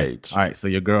last decades. All right, so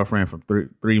your girlfriend from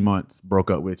 3 months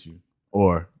broke up with you,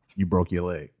 or you broke your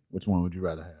leg. Which one would you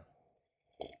rather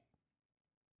have?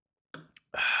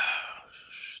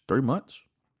 3 months.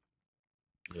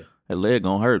 Yeah. That leg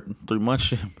gonna hurt. 3 months.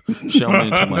 She don't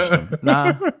mean too much to me.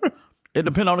 Nah, it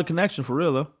depends on the connection for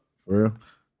real though. For real?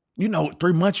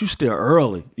 3 months, you still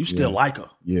early. You still like her.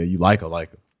 Yeah, you like her.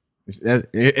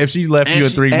 If she left you in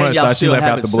 3 months, y'all thought she still left out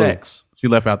having the blue. sex. She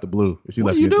left out the blue. If she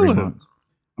What left are you you in 3 doing? months.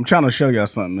 I'm trying to show y'all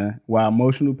something, man. Why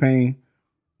emotional pain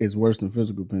is worse than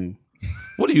physical pain,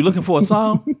 What are you looking for? A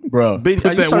song? bro. Beanie,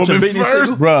 are you searching Beanie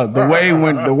Siegel? Bro,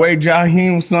 the way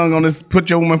Jaheim sung on this "Put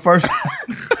Your Woman First,"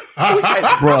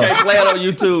 bro. Can't play it on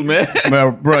YouTube, man.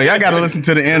 Bro, y'all got to listen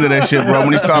to the end of that shit, bro.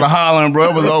 When he started hollering, bro,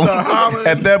 it was over.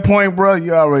 At that point, bro,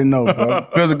 you already know, bro.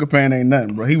 Physical pain ain't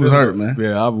nothing, bro. He was hurt, man.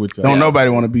 Yeah, I'm with you. Don't nobody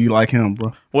want to be like him,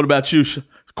 bro. What about you,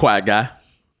 quiet guy?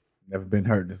 Never been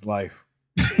hurt in his life.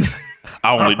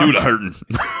 I only do the hurting.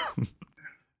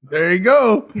 There you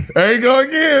go. There you go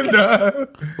again.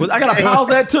 I gotta pause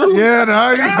that too. Yeah,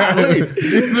 dog.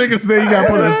 This nigga said you got to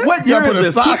put a What year put is a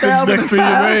this? sausage next to your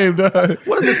 2005? name, dog.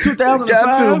 What is this? 2005?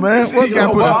 Got to, man. What You got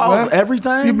know, put a- pause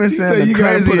everything. You been He saying said the you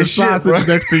got to put a craziest shit, sausage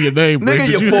bro. next to your name, bro. Nigga, Did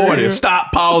you're you hear 40. him?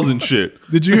 Stop pausing shit.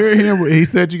 Did you hear him? He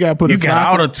said you got to put You a got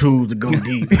all sausage. the tools to go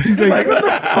deep. He said,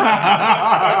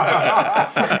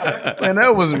 Man,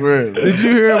 that was weird. did you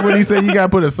hear him when he said you got to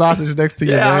put a sausage next to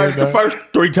your Yeah, I name? heard the dog? first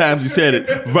 3 times you said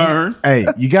it. Vern. Hey,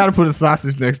 you got to put a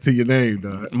sausage next to your name,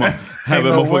 dog. Have Ain't that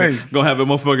no way. motherfucker, gonna have that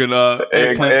motherfucking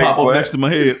eggplant pop up eggplant. next to my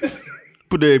head.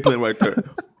 Put the eggplant right there.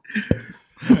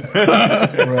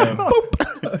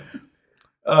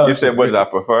 You said what did I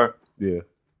prefer? Yeah.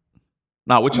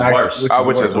 Nah, which is Nice. worse?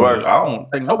 Which is worse? I don't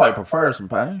think nobody prefers some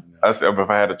pain. I said if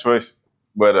I had a choice,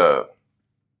 but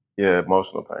yeah,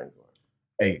 emotional pain.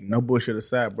 Hey, no bullshit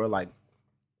aside, bro. Like,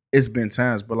 it's been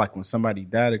times, bro. Like when somebody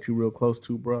died that you real close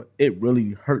to, bro, it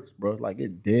really hurts, bro. Like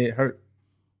it dead hurt.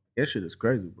 That shit is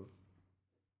crazy, bro.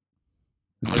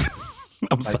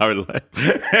 I'm sorry to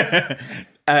laugh.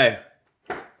 Hey,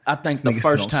 I think the nigga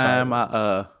first sit on time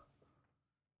I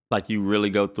like you really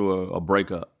go through a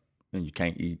breakup and you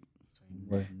can't eat,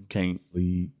 can't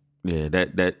Bleed. yeah,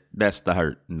 that's the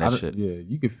hurt and that shit. Yeah,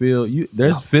 you can feel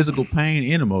there's physical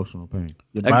pain and emotional pain.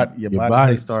 Your Your body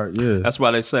body start. Yeah. That's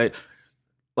why they say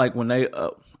like when they, I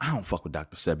don't fuck with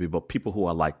Dr. Sebi, but people who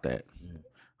are like that,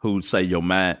 who say your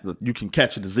mind, you can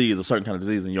catch a disease, a certain kind of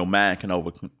disease, and your mind can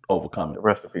overcome it.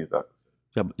 Rest in peace,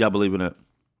 Dr. Y'all believe in that?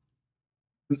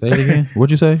 Say it again.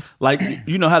 What'd you say? Like,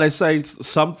 you know how they say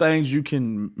some things you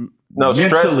can No,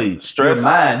 mentally, stress. your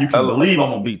mind, you can believe I'm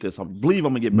gonna beat this. I believe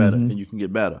I'm gonna get better, and you can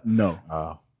get better. No,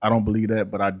 I don't believe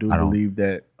that, but I do believe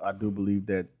that. I do believe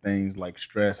that things like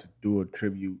stress do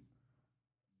attribute.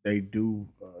 They do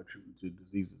attribute to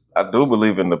diseases. I do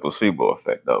believe in the placebo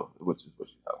effect, though, which is what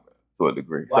you're talking about to a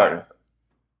degree. Why?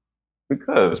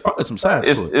 Because There's probably some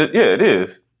science to it. it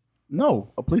is.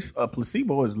 No, a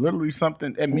placebo is literally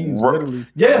something. It means literally.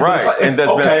 Yeah, Right. And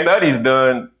there's been studies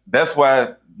done. That's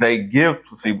why they give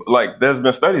placebo. Like, there's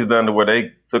been studies done to where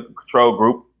they took a control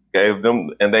group, gave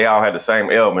them, and they all had the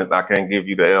same ailment. I can't give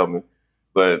you the ailment,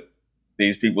 but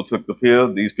these people took the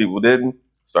pill. These people didn't.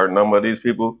 Certain number of these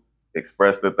people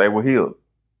expressed that they were healed,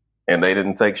 and they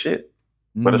didn't take shit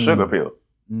but a sugar pill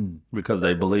because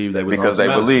they believe they was because they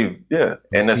believe. Yeah,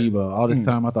 and that's. Placebo. All this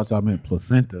time I thought y'all meant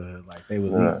placenta. Like they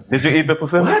was. Did you eat the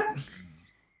placenta? What?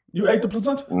 You ate the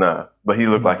placenta? Nah, but he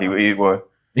looked like he would eat one.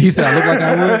 He said I look like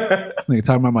I would. This nigga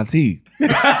talking about my teeth. Nah,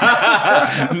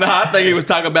 I think he was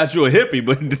talking about you a hippie,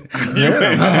 but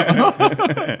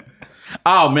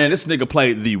oh man, this nigga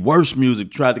played the worst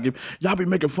music. Tried to give y'all be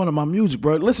making fun of my music,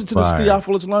 bro. Listen to this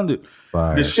Theophilus London.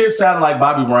 The shit sounded like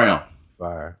Bobby Brown.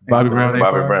 Fire. Bobby Brown.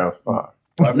 Brown's fire.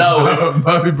 No,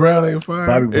 Bobby Brown ain't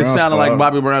fire. it sounded like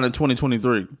Bobby Brown in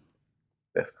 2023.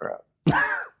 That's crap.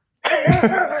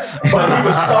 But he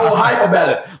was so hype about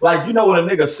it. Like, you know when a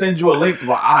nigga sends you a link to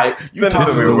Send it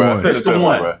to me, bro. Send it to me,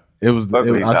 bro. It was.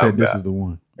 I said this is the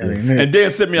one. And then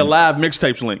send me a live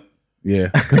mixtapes link. Yeah,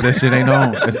 because that shit ain't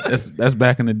on. That's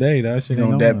back in the day. That shit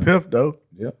ain't on that piff though.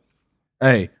 Yep.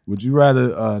 Hey, would you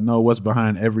rather know what's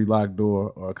behind every locked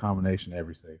door or a combination of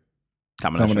every safe?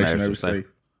 Combination of every safe.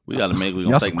 We gotta make. We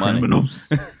gonna take money.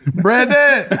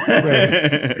 Brandon,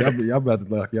 y'all about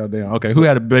to lock y'all down. Okay, who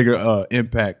had a bigger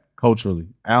impact culturally,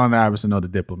 Allen Iverson or the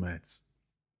Diplomats?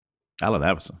 Allen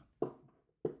Iverson.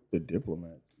 The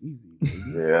Diplomats, easy.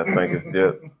 Yeah, I think it's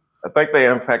just. I think they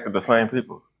impacted the same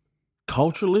people.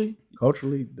 Culturally,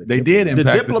 they did the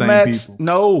impact Diplomats. the same people.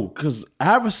 No, because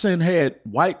Iverson had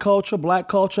white culture, black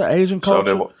culture, Asian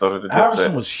culture. So did the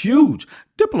Iverson was huge.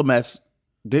 Diplomats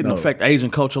didn't affect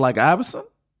Asian culture like Iverson.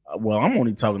 Well, I'm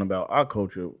only talking about our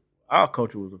culture. Our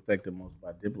culture was affected most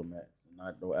by Diplomats,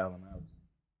 not though Allen Iverson.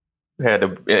 You had the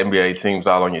NBA teams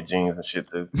all on your jeans and shit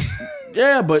too.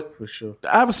 Yeah, but For sure.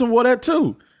 Iverson wore that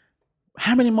too.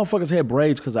 How many motherfuckers had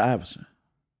braids because of Iverson?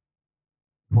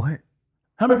 What?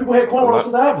 How many people had cornrows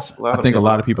because of Iverson? I think a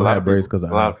lot of people had braids because of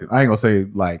a lot of Iverson. people. I ain't gonna say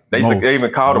like They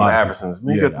even called them Iversons.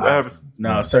 Yeah, You got the Iversons.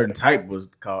 No, a certain type was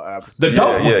called Iverson. The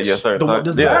dope ones. certain the type.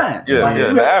 designs. Yeah, Like, yeah,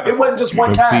 you the had- Iversons. it wasn't just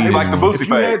one The kind. feet. Like the Boosie If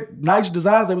you fade. had nice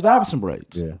designs, they was Iverson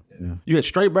braids. Yeah, yeah. You had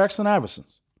straight backs and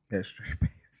Iversons. Yeah, straight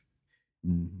base.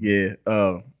 Mm-hmm.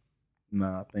 Yeah.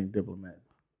 I think Diplomats.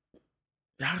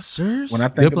 Y'all serious? When I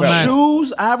think Diplomats. about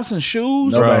shoes, Iverson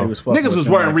shoes. nobody was fucking Niggas with was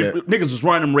them wearing like that. niggas was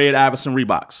wearing them red Iverson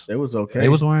Reeboks. They was okay. They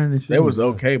was wearing the shit. They was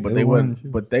okay, but they wearing the wasn't.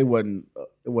 shit. But they wasn't.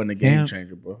 It wasn't a game Cam-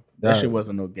 changer, bro. Dog. That shit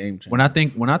wasn't no game changer. when I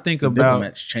think the about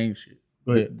Diplomats changed shit.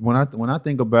 Go ahead. when I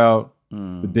think about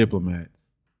the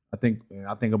Diplomats, I think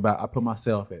about I put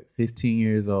myself at 15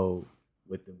 years old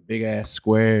with the big ass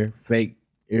square fake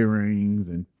earrings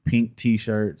and pink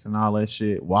t-shirts and all that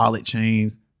shit, wallet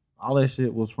chains, all that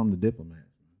shit was from the Diplomats.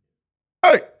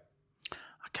 Hey,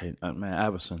 I can't, man.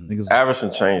 Iverson. Niggas,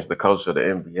 Iverson changed the culture of the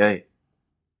NBA.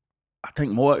 I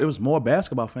think it was more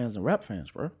basketball fans than rap fans,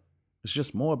 bro. It's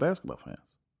just more basketball fans.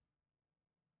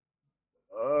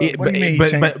 what do you mean he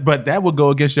changed? but that would go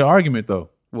against your argument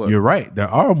though. What? You're right. There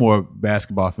are more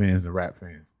basketball fans than rap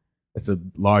fans. It's a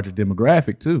larger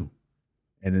demographic too.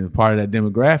 And then part of that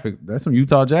demographic, there's some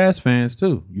Utah Jazz fans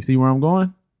too. You see where I'm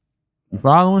going? You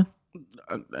following?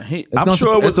 I'm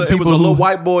sure it was a little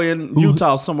white boy in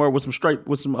Utah somewhere with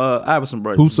some Iverson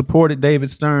braids. Who supported David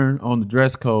Stern on the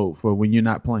dress code for when you're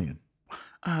not playing?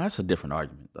 That's a different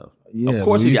argument though. Yeah, of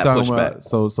course he got pushed back.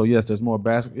 So yes, there's more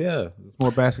basketball. Yeah, there's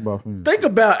more basketball fans. Think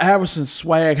about Iverson's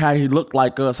swag, how he looked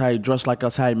like us, how he dressed like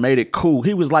us, how he made it cool.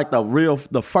 He was like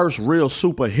the first real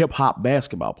super hip hop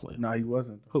basketball player. No, he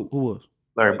wasn't. Who was?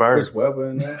 Larry Bird. Chris Webber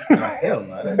and that. Nah, hell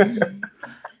no.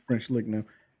 French lick now.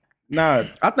 Nah,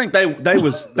 I think they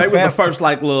was the first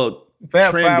like little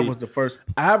Fab trendy. Five was the first.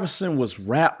 Iverson was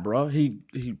rap, bro. He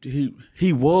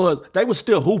was. They was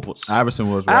still hoopers. Iverson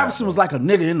was. Iverson was like a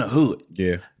nigga in the hood.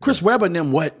 Yeah. Chris Webber and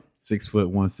them what? 6 foot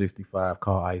 165,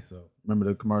 called ISO. Remember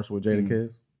the commercial with Jada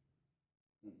Kiss?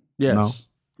 Yes. No.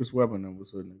 Chris Webber and them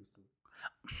was hood niggas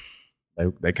too.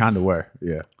 They kind of were.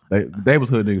 Yeah. They was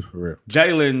hood niggas for real.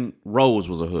 Jalen Rose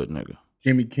was a hood nigga.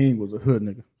 Jimmy King was a hood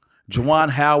nigga. Juwan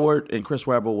Howard and Chris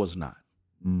Webber was not.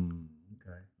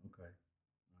 Okay.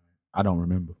 I don't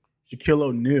remember. Shaquille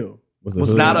O'Neal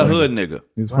Was not a hood nigga.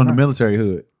 He was from the military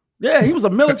hood. Yeah, he was a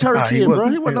military kid, bro.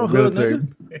 He wasn't no hood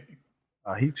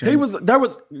nigga. He was.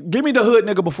 Give me the hood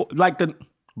nigga before, like the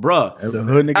bruh. The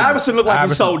hood nigga. Iverson looked like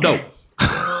he sold dope.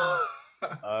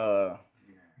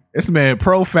 This man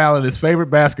profiling his favorite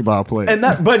basketball player.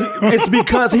 It's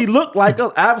because he looked like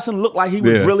us. Iverson looked like he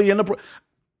was really in the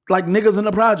like niggas in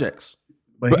the projects.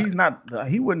 But he's not.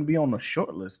 He wouldn't be on the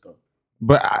short list though.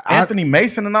 But Anthony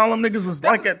Mason and all them niggas was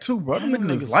like that too, bro. Them niggas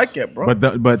was like that, bro.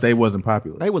 But they wasn't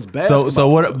popular. They was basketball. So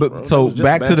what? Bro.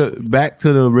 Back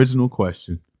to the original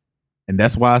question, and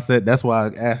that's why I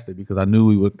asked it, because I knew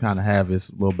we would kind of have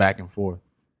this little back and forth.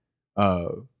 I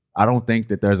don't think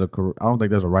there's a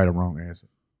right or wrong answer.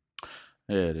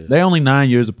 Yeah, it is. They only 9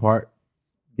 years apart,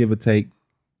 give or take,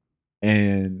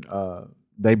 and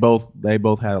they both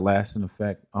had a lasting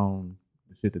effect on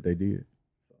the shit that they did.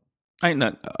 Ain't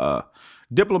nothing.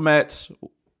 Diplomats,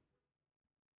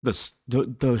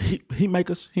 the heat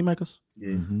makers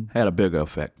had a bigger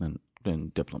effect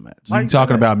than diplomats. You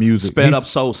talking about music? Sped up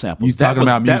soul samples. You talking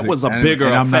about music? That was a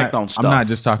bigger effect on stuff. I'm not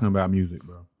just talking about music,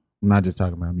 bro. I'm not just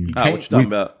talking about music. What you talking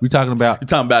about? We talking about. You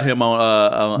talking about him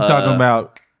on? We talking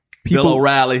about people. Bill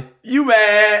O'Reilly. You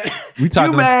mad? We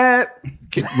talking. You mad?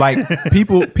 Like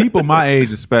people my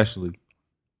age especially.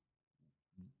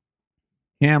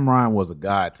 Cameron was a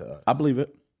god to us. I believe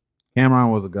it. Cameron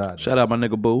was a god. Shout out my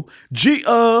nigga Boo.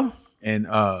 And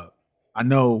I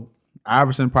know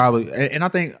Iverson probably, and I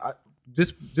think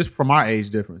just from our age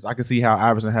difference, I can see how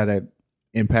Iverson had that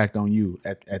impact on you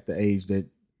at the age that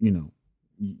you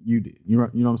did. You know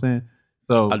what I'm saying?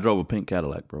 So I drove a pink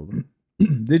Cadillac, bro.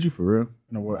 Did you for real?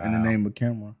 In the name of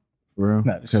Cameron. For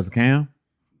real? Because of Cam?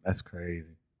 That's crazy.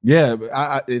 Yeah, but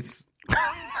it's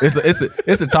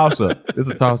a toss up. It's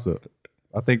a toss up.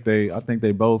 I think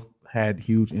they both had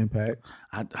huge impact.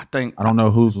 I think I don't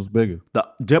know whose was bigger. The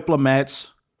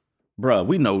diplomats, bruh,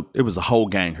 we know it was a whole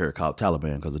gang here called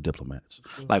Taliban because of diplomats.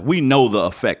 Like, we know the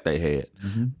effect they had,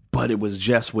 but it was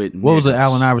just with what niggas. was the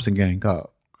Allen Iverson gang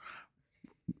called?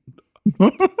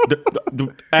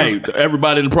 Hey,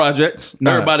 everybody in the projects,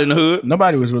 everybody in the hood.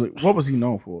 Nobody was really. What was he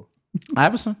known for?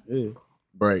 Iverson, Yeah.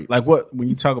 Braids. Like what? When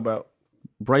you talk about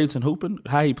braids and hooping,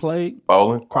 how he played,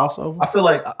 Bowling. crossover. I feel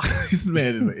like this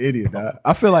man is an idiot, dog.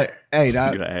 I feel like, hey,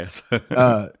 dog, Your ass.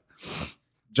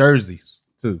 jerseys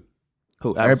too.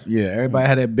 Who? Iverson? Everybody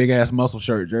had that big ass muscle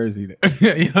shirt jersey.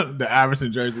 The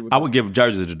Iverson jersey. I would give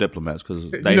jerseys to diplomats because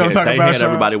they know what I'm talking about, had Sean?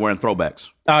 everybody wearing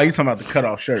throwbacks. oh, you talking about the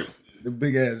cutoff shirts? The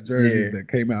big ass jerseys that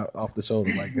came out off the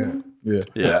shoulder like that. Yeah.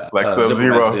 Yeah, Like diplomats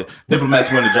Sub-Zero. did.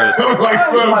 Diplomats won the jersey.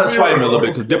 Like You might Sub-Zero. sway me a little bit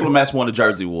because diplomats won the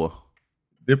jersey war.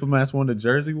 Diplomats won the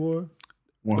jersey war.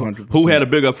 100%. Who had a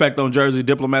bigger effect on jersey,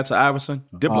 diplomats or Iverson?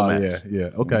 Diplomats. Oh, yeah.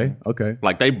 Okay. Okay.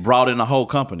 Like, they brought in the whole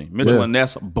company. Mitchell and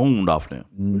Ness boomed off them.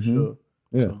 For sure.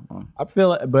 Yeah. So, I feel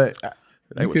like, but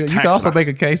They you was can also taxing make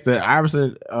a case that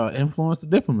Iverson influenced the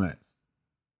diplomats.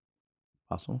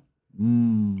 possible.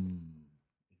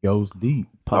 Goes deep.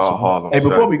 Possible. Harlem Hey,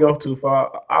 before Shake. we go too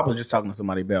far, I was just talking to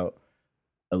somebody about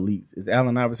elites. Is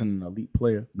Allen Iverson an elite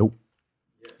player? Nope.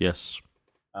 Yes.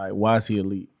 All right, why is he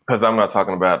elite? Because I'm not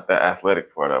talking about the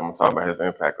athletic part. I'm talking about his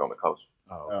impact on the culture.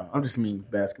 I'm just mean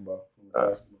basketball.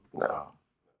 No.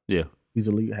 Yeah. He's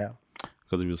elite how?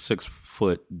 Because he was 6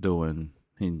 foot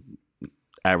he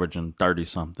averaging 30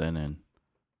 something and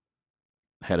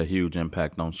had a huge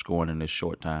impact on scoring in this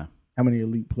short time. How many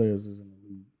elite players is in the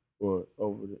league or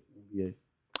over the NBA?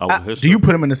 Over Do history. you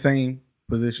put him in the same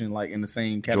position, like in the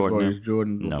same category Jordan, as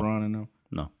Jordan, no. LeBron, and them?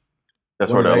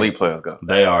 That's where the elite players go.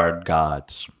 They are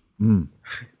gods.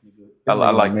 I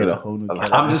like Made the. a whole new I like-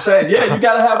 category. I'm just saying, yeah, you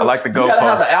gotta have. I like the you gotta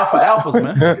have the goalposts. alphas,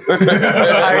 man.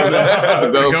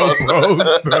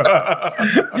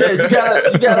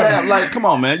 Yeah, you gotta have like. Come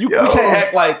on, man. We can't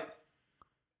act like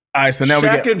All right, so now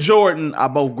Shaq we and Jordan are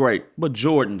both great, but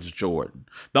Jordan's Jordan.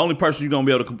 The only person you're gonna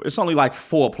be able to. It's only like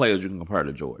 4 players you can compare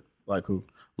to Jordan. like who?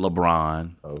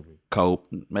 LeBron, Kobe,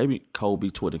 maybe Kobe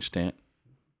to an extent.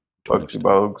 Bugsy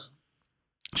Bogues.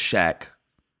 Shaq.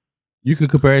 You could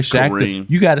compare Shaq. Kareem.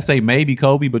 You got to say maybe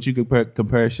Kobe, but you could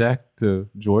compare Shaq to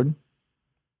Jordan.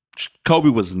 Kobe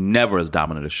was never as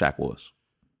dominant as Shaq was.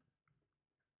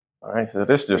 All right, so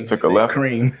this just took a left.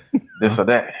 Cream. This or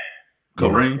that.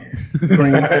 Kareem.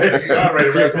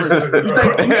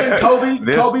 Kobe?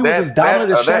 Kobe was as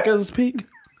dominant as Shaq at his peak.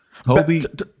 Kobe.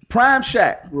 Prime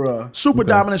Shaq, Bruh. super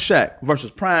dominant Shaq versus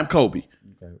prime Kobe.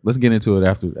 Let's get into it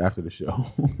after the show.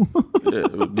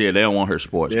 Yeah, they don't want her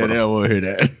sports. Yeah, bro. they don't want to hear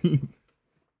that.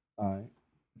 All right.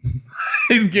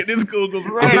 He's getting his Googles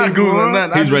right. I'm not Googling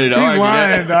nothing. He's ready to He's argue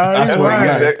lying, that. dog. That's He's why you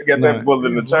lying. Got that bullet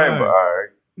in the He's chamber. lying. All right.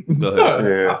 Go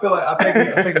ahead.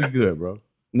 Yeah. I think we're good, bro.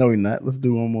 No, we're not. Let's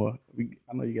do one more.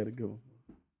 I know you got to go.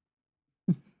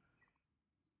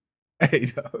 Hey,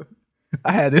 dog.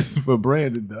 I had this for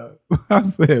Brandon, dog. I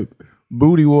said,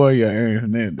 Booty Warrior Aaron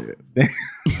Hernandez.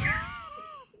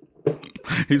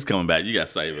 He's coming back. You got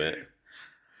to save it.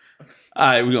 All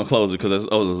right, we're going to close it because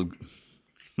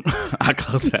I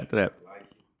close it after that.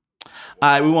 All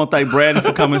right, we want to thank Brandon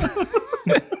for coming.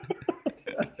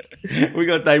 We're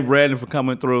going to thank Brandon for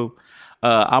coming through.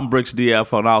 I'm Bricks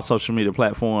DF on all social media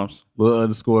platforms.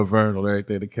 _Vern on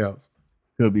everything that counts.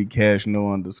 Could be cash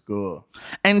no underscore.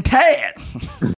 And Tad.